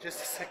to... Wait,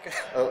 just a second.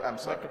 Oh, I'm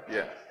sorry.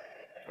 Yeah,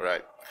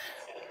 right.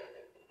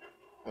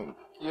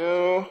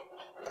 You,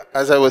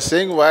 as I was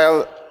saying,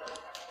 while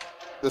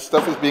the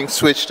stuff is being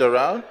switched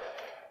around,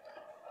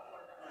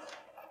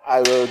 I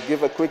will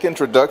give a quick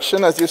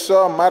introduction. As you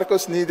saw,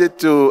 Marcos needed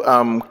to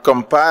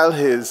compile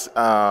his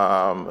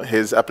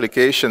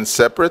application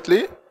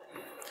separately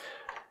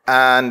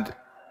and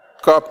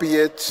copy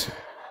it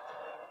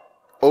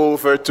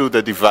over to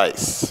the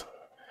device.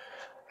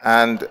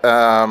 And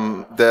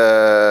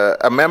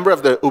a member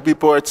of the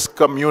Ubiports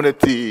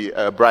community,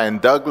 Brian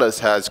Douglas,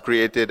 has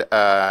created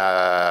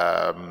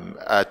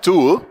a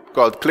tool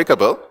called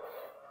Clickable.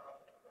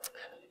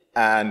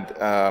 And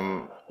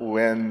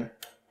when...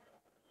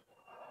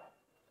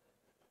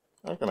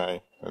 How can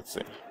I? Let's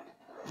see.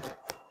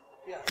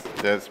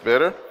 That's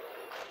better.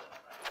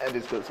 And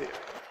it goes here.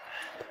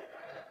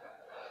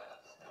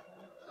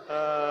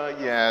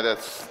 Yeah,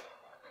 that's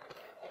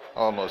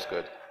almost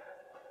good.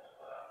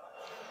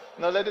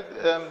 No, let it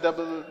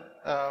double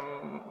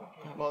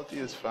multi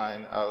is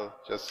fine. I'll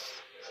just.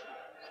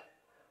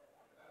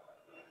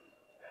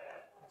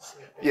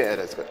 Yeah,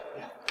 that's good.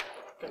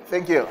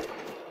 Thank you.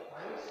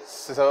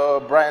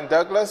 So Brian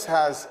Douglas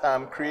has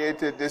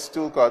created this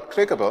tool called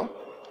Clickable.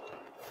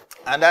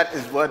 And that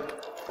is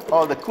what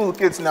all the cool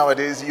kids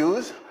nowadays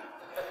use.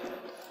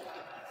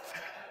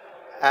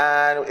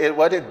 And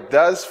what it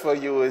does for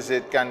you is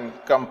it can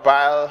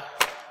compile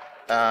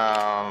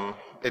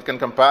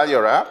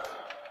your app.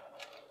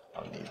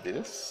 I'll need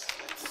this.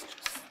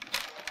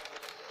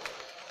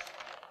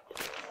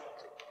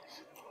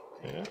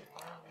 Yeah.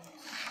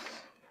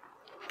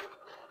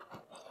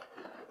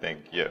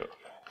 Thank you.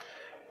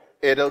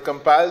 It'll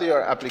compile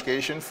your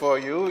application for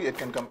you. It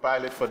can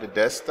compile it for the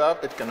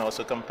desktop. It can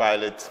also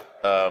compile it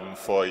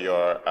for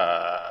your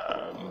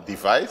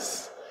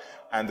device.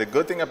 And the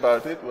good thing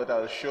about it, what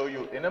I'll show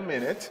you in a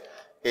minute,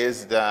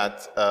 is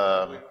that,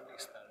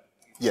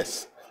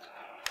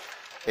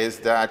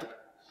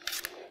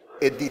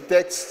 it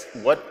detects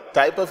what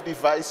type of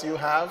device you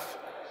have,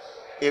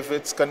 if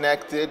it's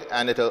connected,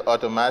 and it'll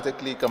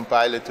automatically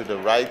compile it to the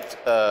right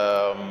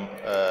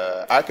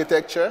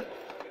architecture,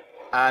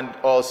 and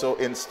also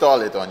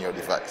install it on your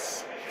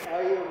device.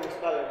 I will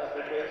install an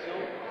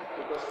application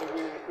because it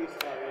will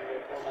install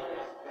the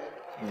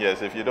format.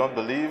 Yes, if you don't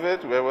believe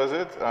it, where was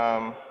it?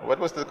 What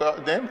was the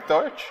name?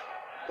 Torch?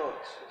 Torch.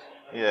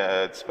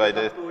 Yeah, it's by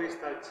the... You have to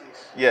install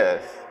cheese.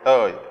 Yes.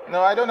 Oh,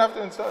 no, I don't have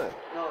to install it.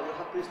 No, you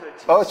have to install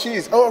cheese. Oh,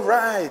 cheese. Oh,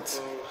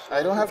 right.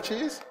 I don't have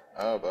cheese?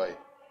 Oh, boy.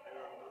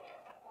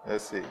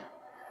 Let's see.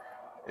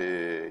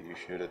 You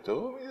should have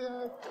told me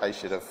that. I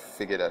should have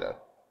figured that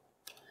out.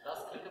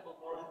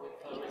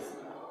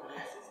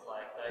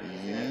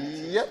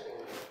 Yep.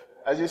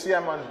 As you see,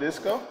 I'm on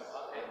Disco.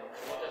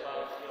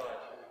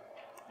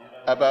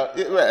 About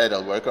it, well,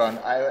 it'll work on.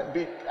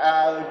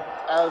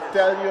 I'll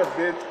tell you a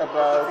bit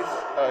about.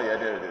 Oh yeah,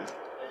 there it is.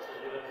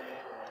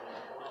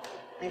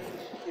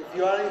 If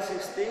you are in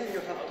 16, you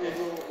have to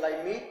do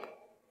like me,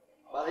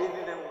 but it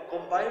didn't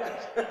compile.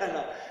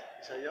 No,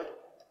 it's a joke.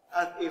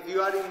 And if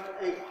you are in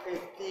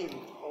 18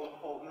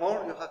 or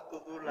more, you have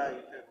to do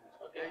like.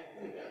 Okay.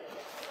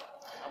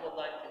 I would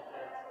like to.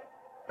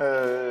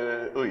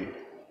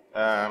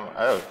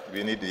 Oh,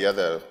 we need the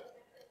other.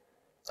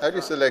 How do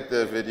you select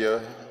the video?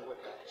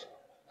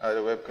 Oh,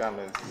 the webcam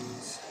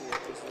is.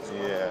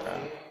 Yeah.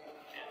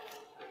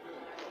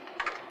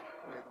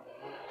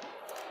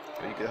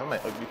 You can have my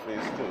ugly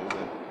face too,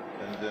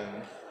 and then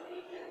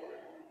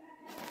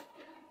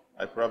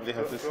I probably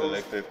have to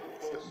select it.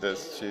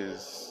 Does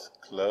choose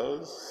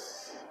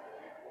close,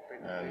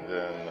 and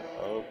then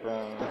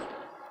open.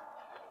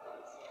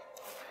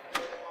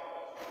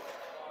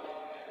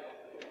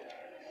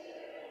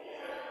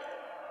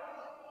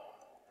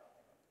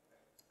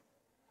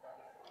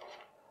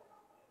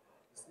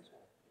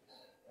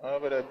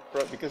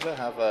 But because I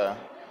have a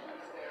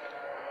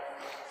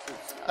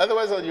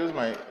Otherwise, I'll use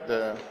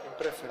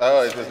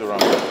oh, it was the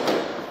wrong one.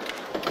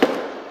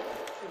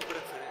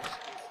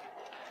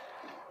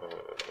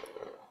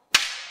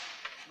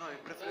 No, in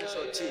preference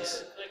or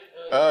cheese.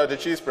 Oh, the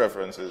cheese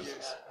preferences.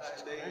 Yes.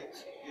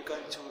 You can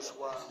choose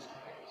one.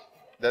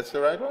 That's the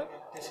right one?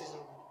 This is.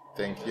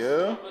 Thank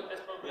you.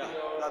 Yeah,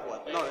 that one.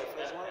 No, the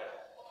first one.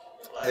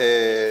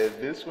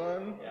 This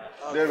one.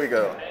 There we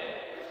go.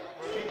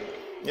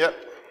 Yep.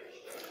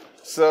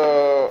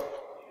 So,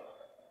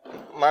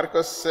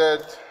 Marcos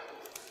said.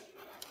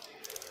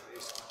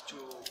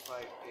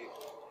 258.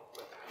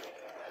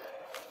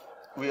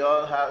 We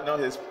all know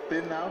his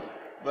pin now,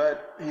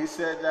 but he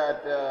said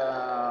that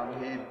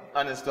he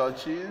uninstalled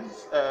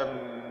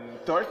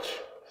Torch.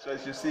 So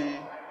as you see,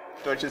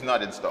 Torch is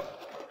not installed.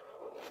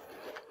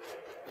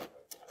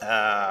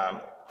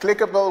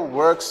 Clickable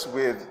works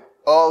with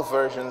all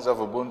versions of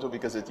Ubuntu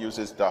because it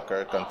uses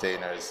Docker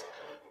containers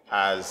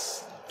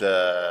as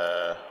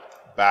the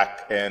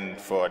back end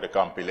for the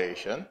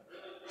compilation.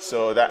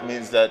 So that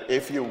means that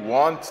if you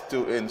want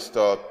to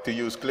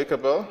use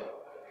Clickable,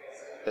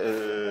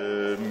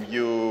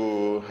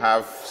 you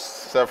have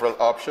several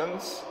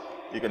options.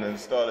 You can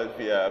install it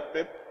via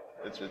pip,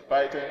 it's with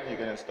Python. You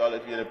can install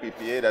it via the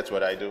PPA, that's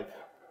what I do.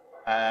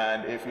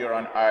 And if you're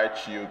on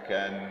Arch, you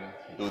can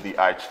do the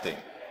Arch thing.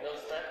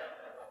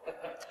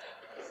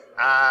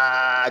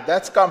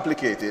 That's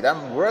complicated.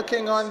 I'm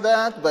working on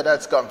that, but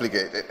that's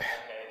complicated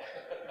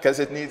because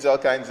it needs all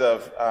kinds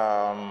of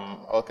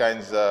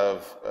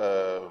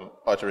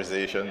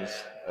authorizations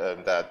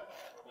that.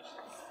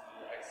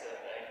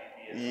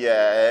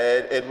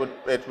 Yeah, it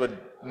would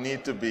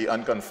need to be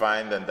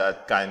unconfined, and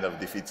that kind of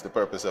defeats the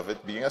purpose of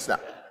it being a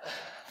snap.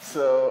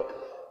 So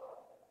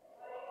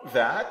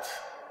that.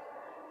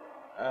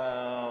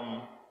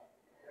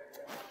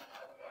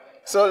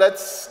 So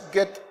let's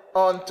get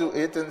onto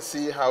it and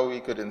see how we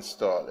could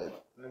install it.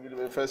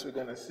 First we're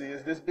going to see,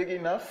 is this big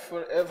enough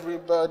for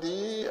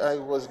everybody? I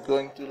was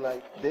going to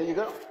there you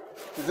go.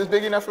 Is this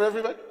big enough for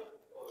everybody?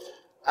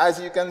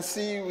 As you can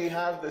see, we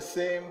have the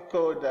same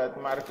code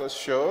that Marcos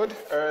showed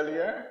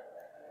earlier.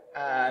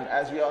 And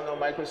as we all know,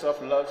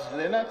 Microsoft loves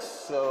Linux,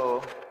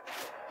 so.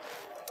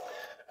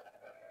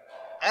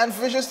 And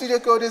Visual Studio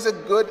Code is a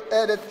good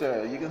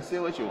editor. You can say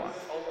what you want.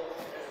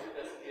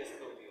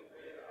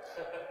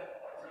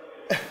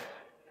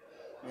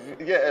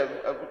 Yeah,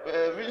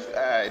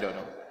 I don't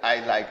know. I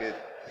like it.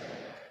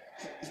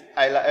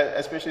 I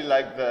especially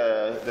like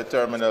the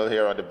terminal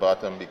here on the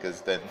bottom because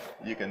then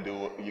you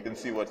can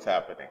see what's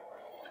happening.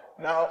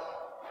 Now,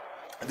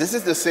 this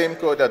is the same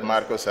code that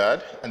Marcos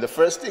had, and the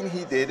first thing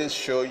he did is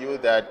show you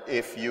that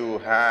if you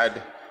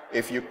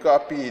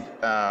copied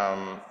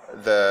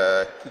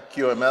the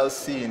QML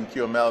scene,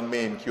 QML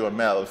main,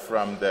 QML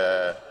from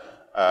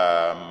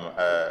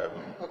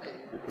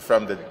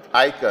the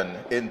icon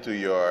into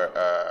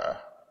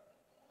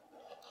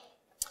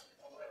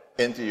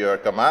your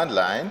command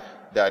line,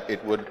 that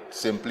it would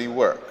simply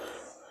work.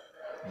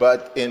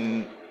 But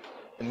in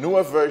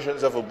newer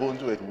versions of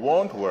Ubuntu, it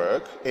won't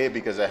work, A,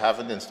 because I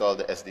haven't installed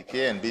the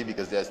SDK, and B,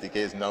 because the SDK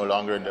is no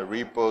longer in the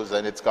repos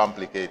and it's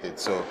complicated.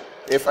 So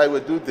if I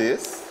would do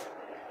this,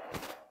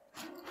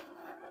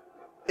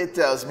 it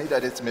tells me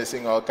that it's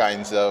missing all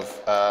kinds of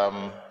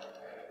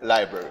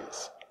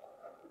libraries.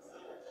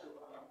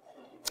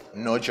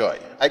 No joy.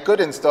 I could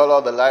install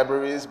all the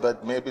libraries,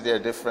 but maybe they're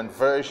different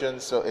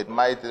versions, so it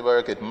might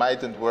work, it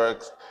mightn't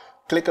work.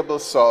 Clickable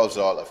solves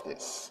all of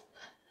this.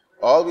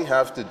 All we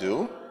have to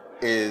do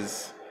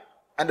is,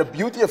 and the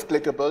beauty of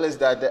Clickable is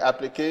that the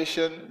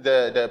application,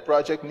 the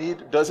project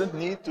doesn't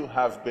need to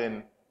have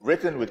been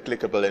written with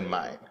Clickable in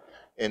mind.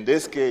 In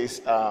this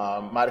case,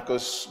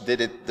 Marcos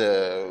did it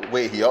the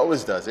way he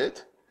always does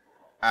it.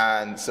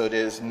 And so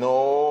there's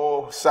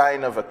no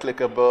sign of a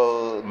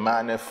clickable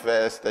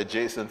manifest, a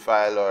JSON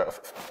file, or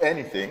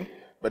anything.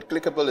 But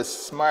Clickable is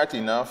smart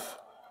enough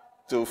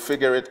to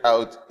figure it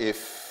out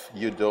if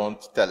you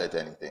don't tell it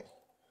anything.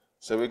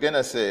 So we're going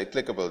to say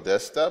Clickable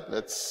desktop.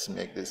 Let's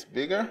make this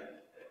bigger.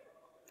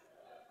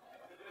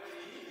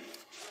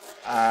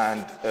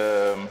 And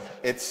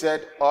it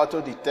said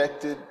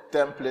auto-detected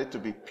template to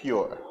be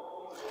pure.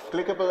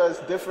 Clickable has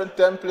different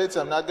templates.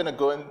 I'm not going to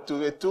go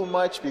into it too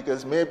much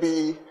because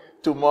maybe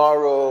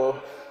tomorrow,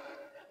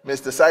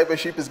 Mr.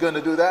 Cybersheep is going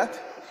to do that.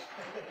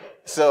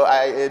 So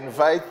I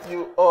invite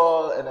you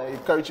all, and I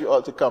encourage you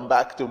all to come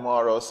back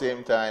tomorrow,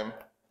 same time,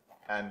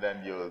 and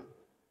then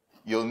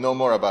you'll know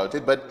more about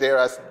it. But there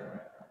are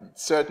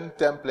certain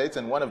templates,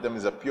 and one of them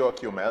is a pure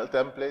QML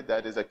template.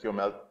 That is a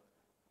QML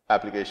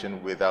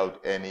application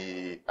without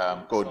any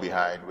code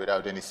behind,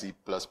 without any C++,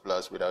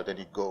 without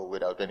any Go,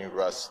 without any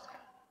Rust,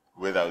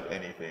 without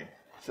anything.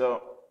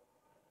 So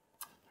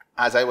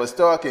as I was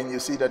talking, you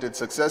see that it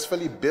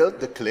successfully built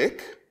the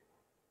click,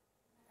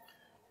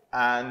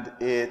 and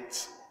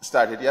it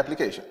started the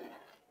application.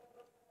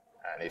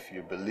 And if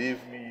you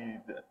believe me,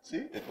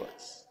 see, it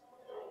works.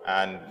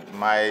 And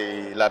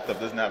my laptop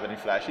doesn't have any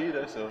flash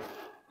either, so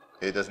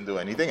it doesn't do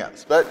anything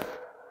else. But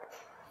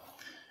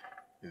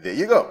there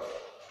you go.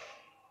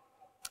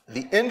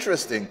 The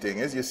interesting thing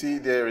is, you see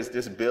there is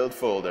this build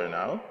folder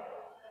now,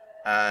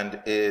 and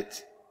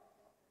it,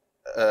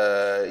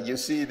 you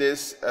see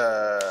this,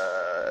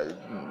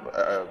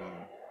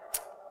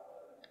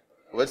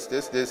 what's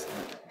this,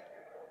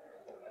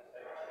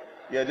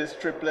 yeah, this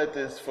triplet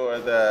is for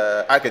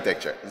the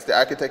architecture. It's the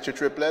architecture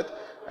triplet,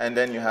 and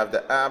then you have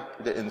the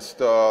app, the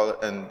install,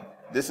 and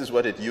this is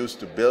what it used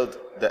to build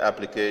the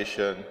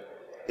application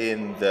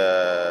in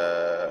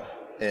the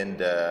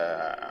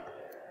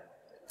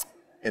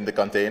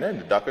container, in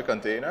the Docker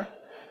container.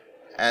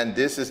 And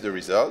this is the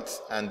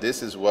result, and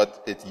this is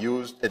what it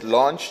used. It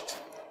launched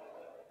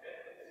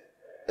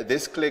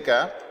this click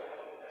app,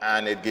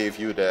 and it gave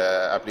you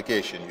the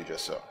application you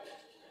just saw.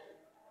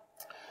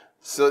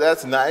 So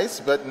that's nice,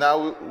 but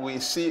now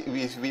we've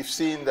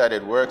seen that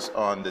it works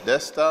on the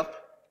desktop.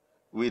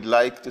 We'd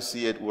like to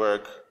see it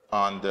work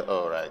on the,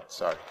 oh right,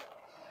 sorry,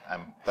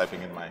 I'm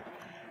typing in mine.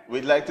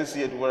 We'd like to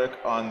see it work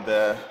on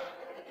the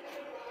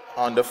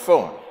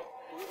phone.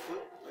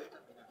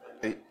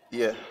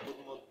 Yeah.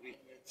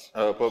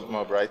 Oh, put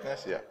more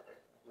brightness, yeah.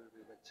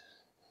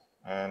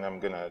 And I'm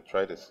gonna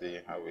try to see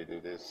how we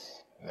do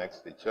this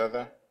next to each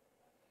other.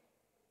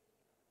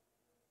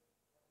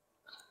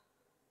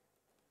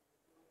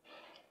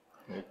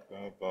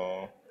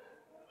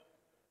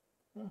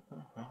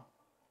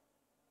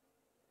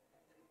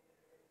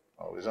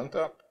 Always on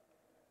top.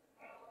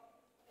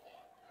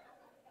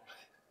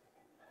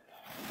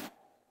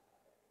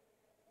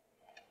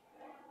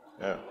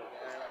 Yeah.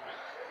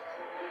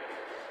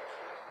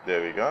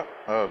 There we go.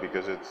 Oh,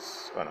 because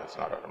it's, oh no, it's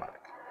not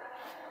automatic.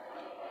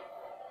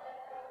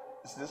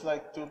 Is this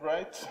like too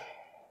bright?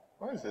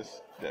 What is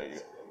this? There you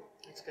go.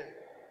 It's good.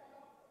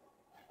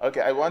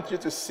 Okay, I want you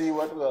to see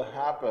what will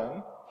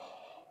happen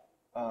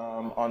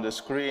on the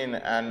screen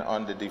and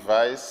on the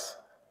device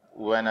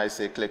when I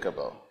say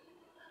clickable.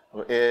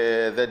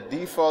 The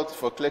default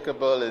for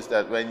clickable is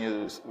that when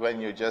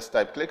you just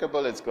type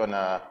clickable, it's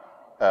gonna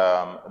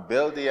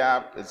build the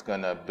app, it's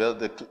gonna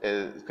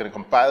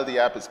compile the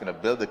app, it's gonna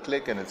build the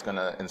click, and it's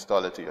gonna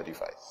install it to your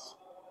device.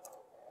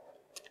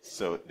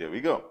 So there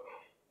we go.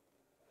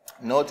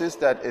 Notice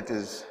that it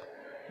is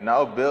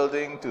now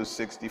building to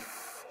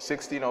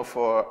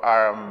 1604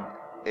 ARM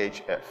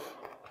HF.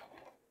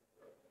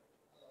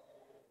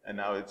 And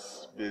now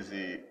it's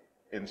busy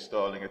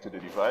installing it to the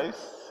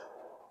device.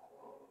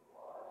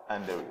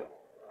 And there we go.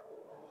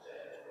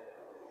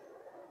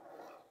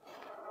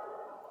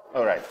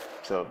 All right,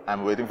 so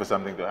I'm waiting for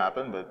something to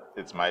happen, but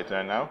it's my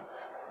turn now.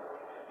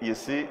 You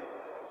see,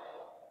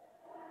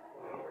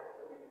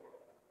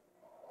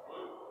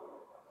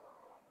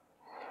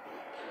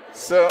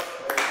 so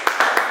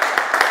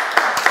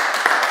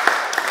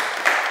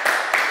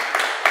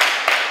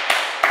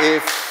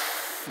if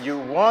you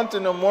want to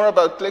know more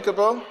about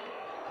Clickable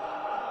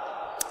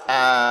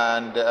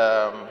and,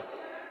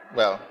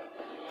 well,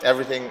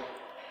 everything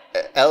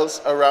else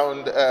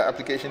around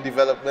application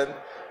development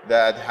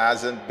that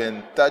hasn't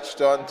been touched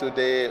on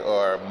today,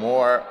 or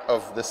more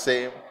of the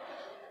same,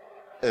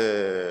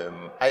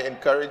 I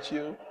encourage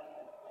you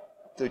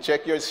to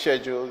check your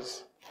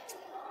schedules.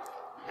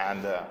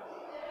 And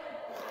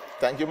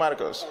thank you,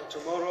 Marcos. And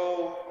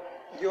tomorrow,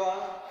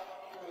 Johan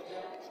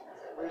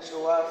will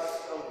show us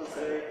how to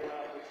say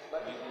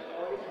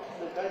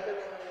the title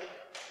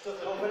of the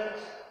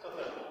conference.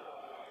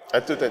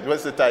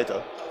 What's the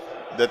title?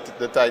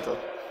 The title.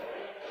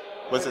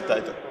 What's the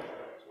title?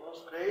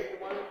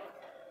 Create one.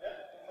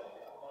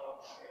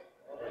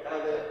 The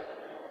title is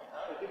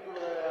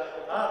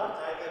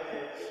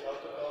how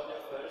to code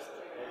your first.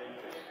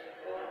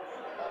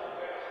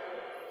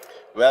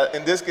 Well,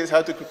 in this case,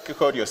 how to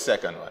code your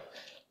second one.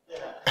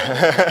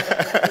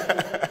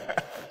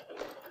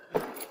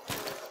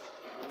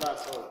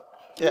 That's all.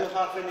 Yeah. Do you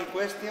have any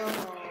question?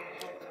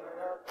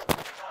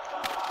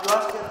 You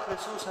asked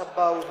Jesus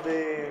about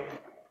the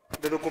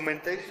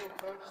documentation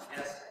first?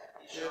 Yes.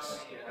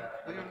 Yes.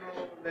 Do you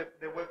know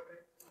the web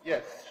page?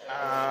 Yes. I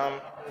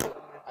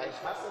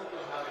happen to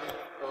have it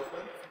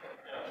open.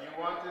 You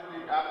wanted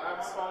the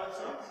app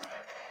policies?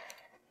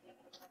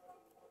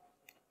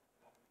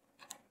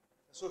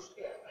 Jesus.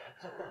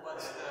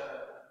 What's the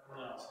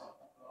root?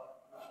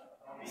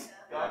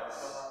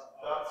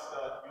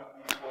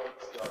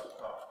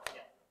 Docs.ubiports.com.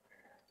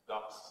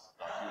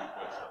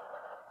 Docs.ubiports.com.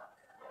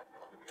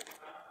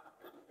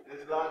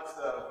 There's lots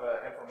of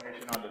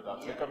information on the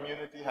docs. The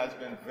community has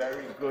been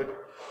very good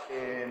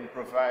in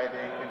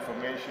providing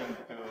information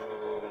to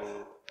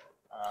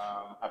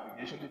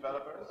application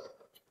developers.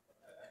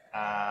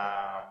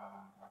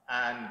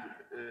 And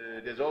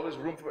there's always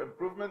room for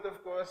improvement,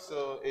 of course.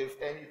 So if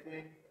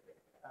anything,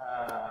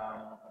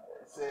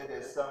 say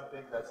there's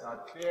something that's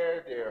not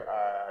clear, there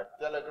are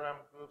Telegram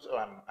groups.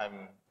 Oh,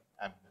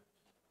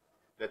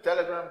 the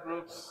Telegram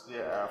groups.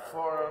 There are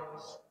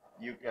forums.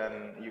 You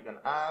can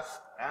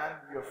ask, and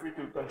you're free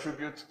to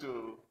contribute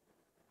to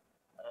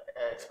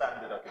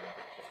expand the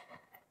documentation.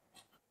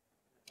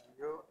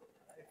 I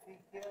think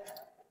here.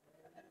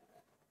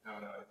 No,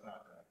 it's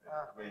not.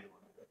 Where you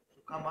want to go?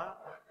 To camera?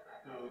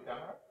 To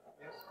camera?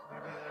 Yes.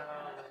 Maybe there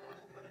are.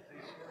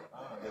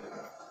 Oh, there we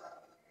go.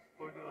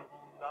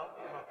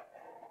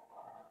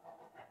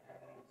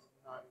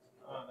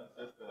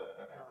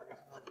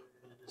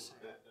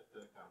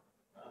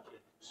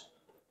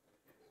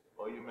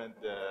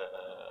 meant the.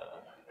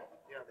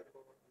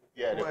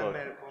 Yeah, the code.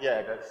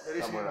 Yeah, that's there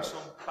is somewhere else.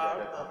 some part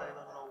that I don't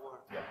know where.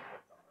 Yeah.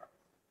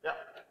 Yeah.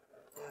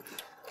 Yes.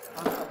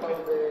 And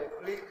about the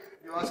click,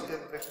 you asked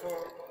it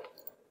before.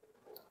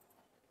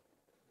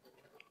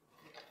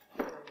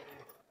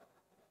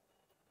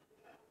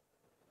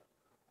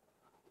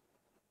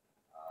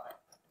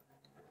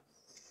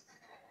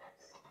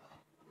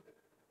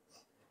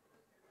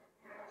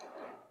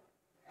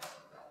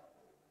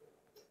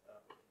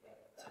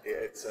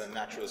 Yeah, it's a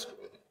natural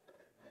scroll.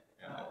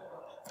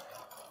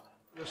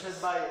 You said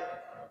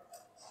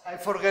I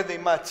forget the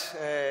image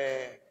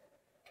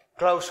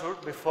closure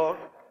before.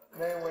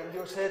 Then when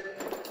you said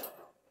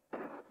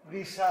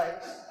this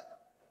size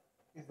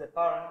is the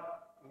parent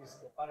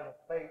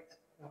of page,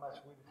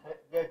 image will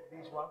get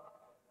this one,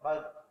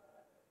 but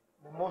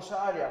the most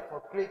area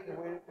for click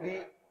will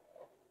be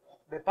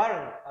the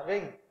parent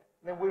again.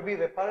 Then will be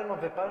the parent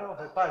of the parent of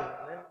the parent.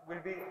 Then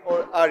will be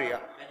all area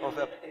of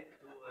the.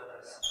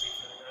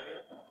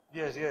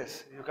 Yes,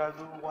 yes. You can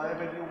do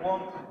whatever you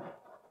want.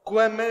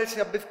 QML is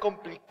a bit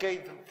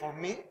complicated for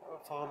me,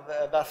 for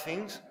that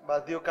things,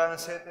 but you can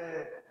set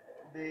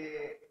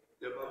the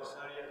box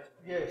area.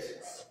 Yes.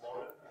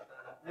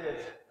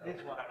 Yes,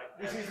 this one.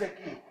 This is the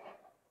key.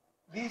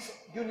 This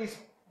units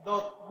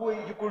dot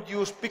you could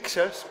use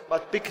pixels,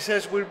 but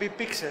pixels will be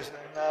pixels,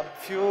 and a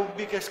few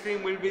big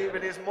screen will be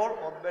very small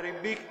or very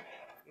big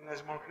in a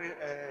small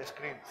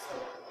screen.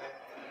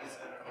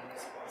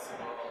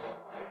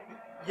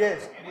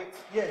 Yes,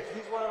 yes,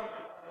 this one.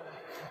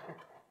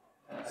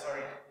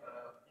 Sorry.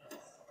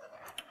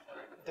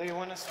 Do you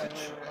want to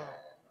switch?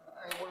 I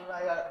would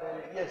like,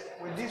 yes,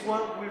 with this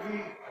one will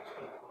be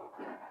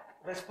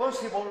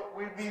responsible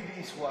will be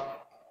this one,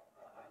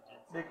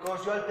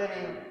 because you are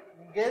telling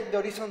get the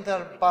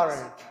horizontal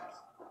parent.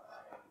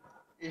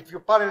 If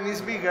your parent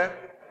is bigger,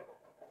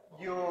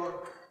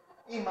 your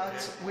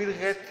image will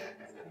get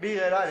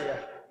bigger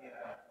area.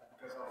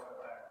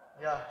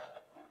 Yeah,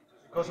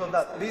 because of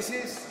that.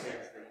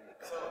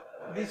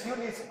 These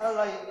units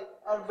are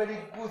very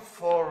good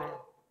for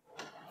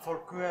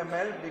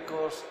QML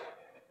because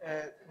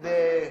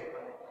the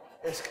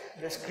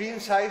screen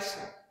size,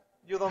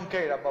 you don't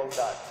care about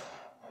that.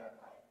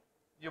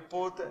 You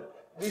put,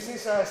 this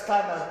is a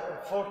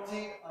standard 40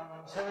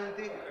 and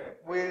 70,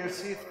 we'll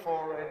see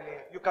for any,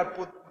 you can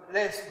put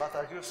less, but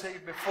as you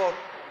said before,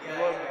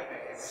 you want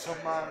so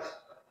much.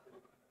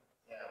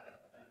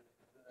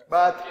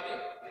 But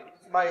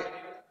my,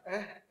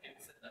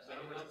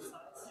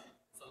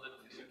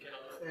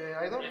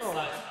 I don't know.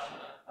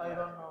 I don't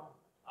know.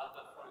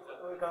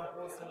 We can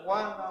put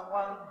one and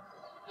one.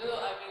 No, I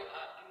mean,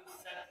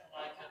 set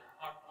like a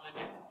hard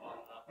limit on.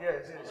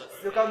 Yes, yes.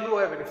 You can do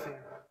everything.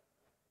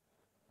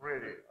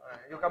 Really.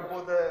 You can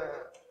put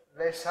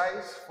less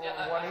size for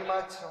one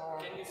image or.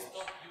 Can you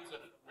stop user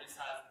from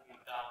resizing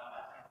it down?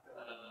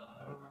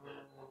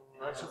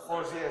 I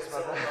suppose yes,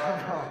 but I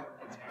don't know.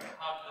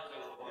 How to do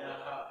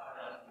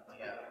it?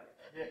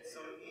 Yeah. So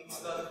it's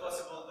not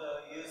possible the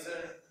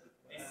user.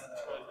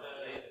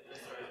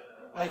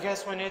 I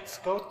guess when it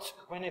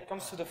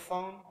comes to the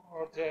phone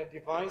or the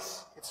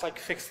device, it's like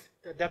fixed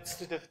the depth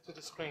to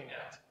the screen.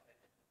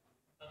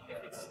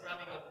 If it's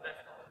running on the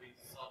desktop, we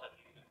saw that.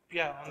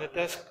 Yeah, on the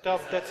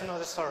desktop, that's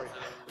another story. Okay.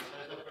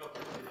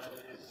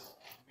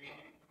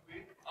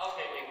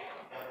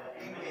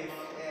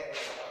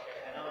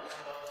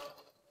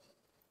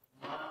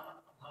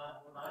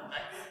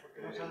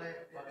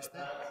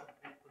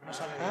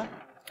 Huh?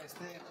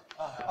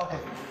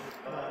 Okay.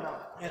 No.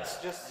 It's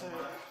just.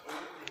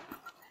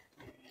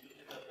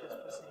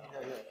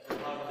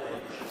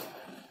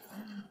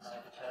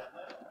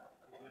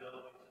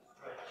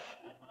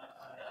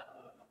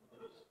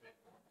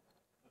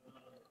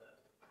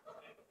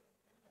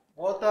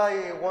 What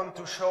I want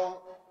to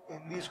show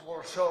in this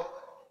workshop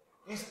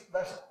is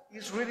that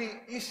it's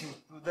really easy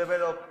to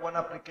develop one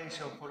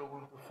application for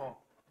Ubuntu Phone.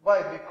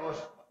 Why? Because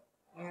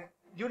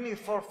you need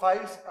 4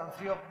 files and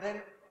 3 of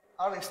them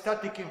are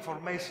static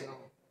information.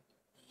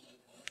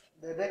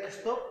 The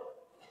desktop,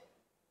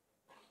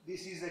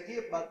 this is the key,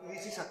 but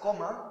this is a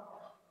command.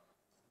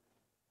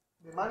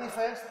 The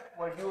manifest,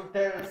 where you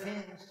tell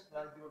things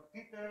like your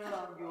title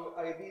and your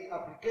ID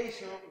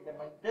application, the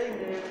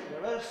maintainer, the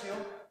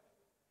version.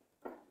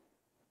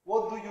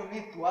 What do you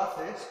need to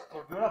access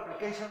for your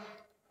application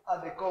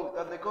and the code?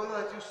 And the code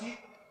that you see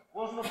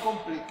was not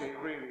complicated,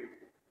 really.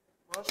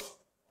 It was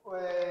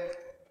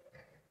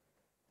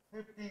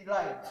 50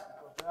 lines,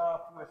 because there are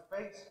a few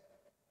spaces.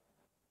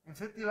 In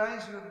 50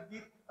 lines, you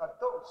did a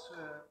touch.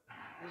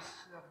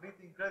 It's a bit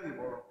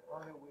incredible,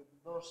 only with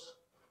those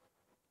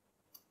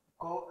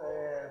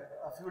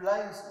a few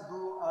lines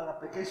do an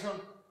application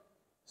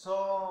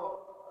so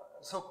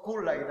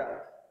cool like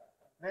that.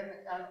 Then,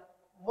 and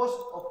most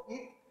of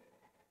it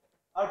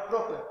are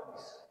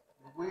properties.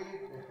 The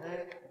width, the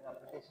head, the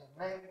application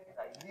name, the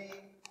ID,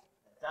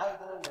 the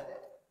title.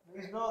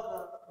 It's not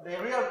the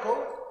real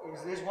code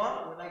is this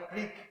one. When I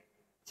click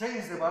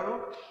change the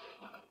value,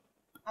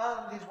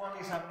 and this one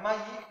is a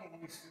magic.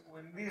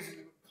 When this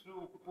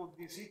to put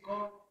this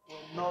icon, to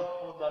not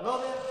put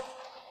another.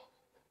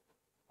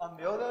 And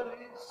the other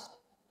is,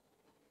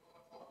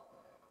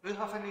 do you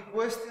have any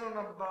question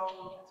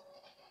about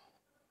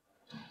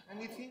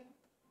anything?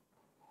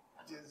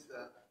 Just,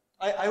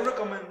 I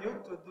recommend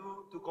you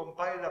to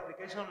compile the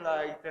application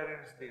like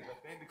Terence did,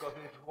 okay? Because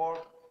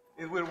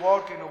it will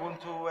work in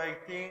Ubuntu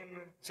 18,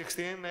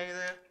 16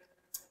 either.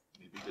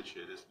 Maybe you could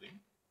share this link.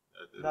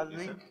 That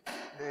link,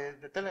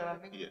 the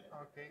Telegram link?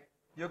 Yeah. Okay.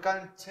 You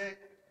can check.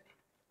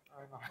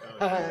 I know.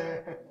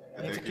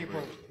 I think keep people-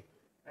 working.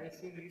 I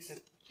think it's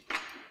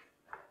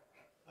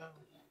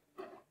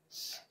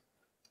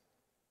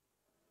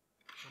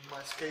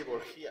my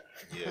skateboard here.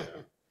 Yeah.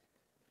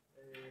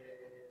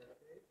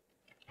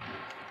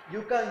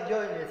 You can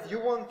join if you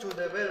want to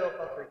develop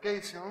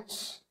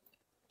applications.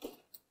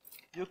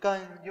 You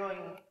can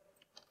join.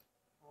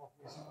 Oh,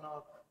 it's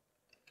not.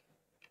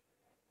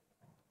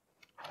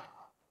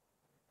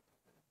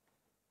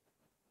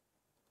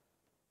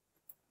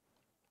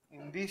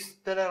 In this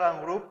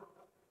Telegram group.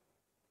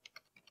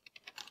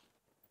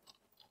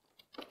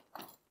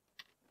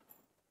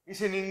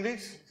 It's in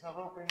English. It's a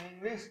group in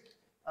English,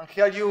 and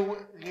here you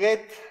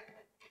get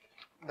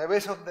the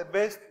best of the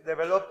best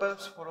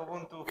developers for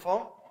Ubuntu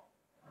Phone.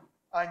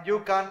 And you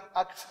can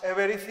ask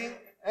everything.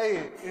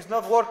 Hey, it's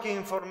not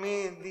working for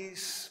me in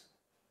this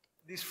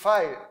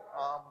file.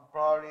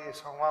 Probably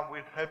someone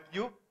will help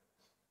you.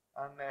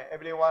 And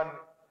everyone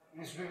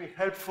is really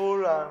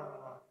helpful. And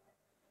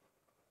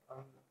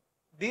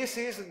this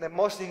is the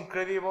most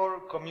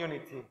incredible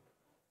community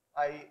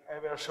I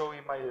ever saw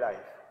in my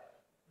life.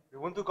 The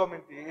Ubuntu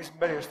community is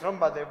very strong,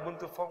 but the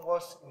Ubuntu Phone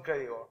was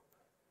incredible.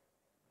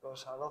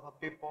 Because a lot of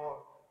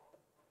people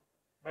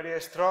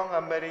very strong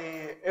and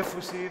very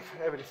effusive,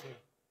 everything.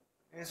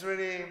 It's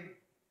really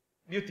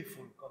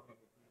beautiful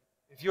community.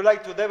 If you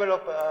like to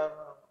develop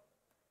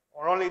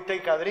or only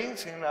take a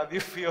drink in a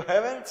few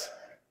events,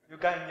 you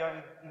can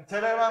join in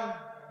Telegram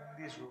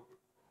in this group.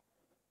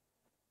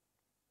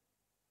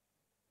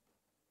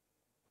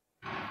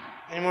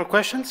 Any more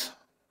questions?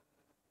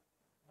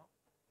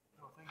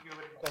 No, thank you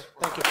very much.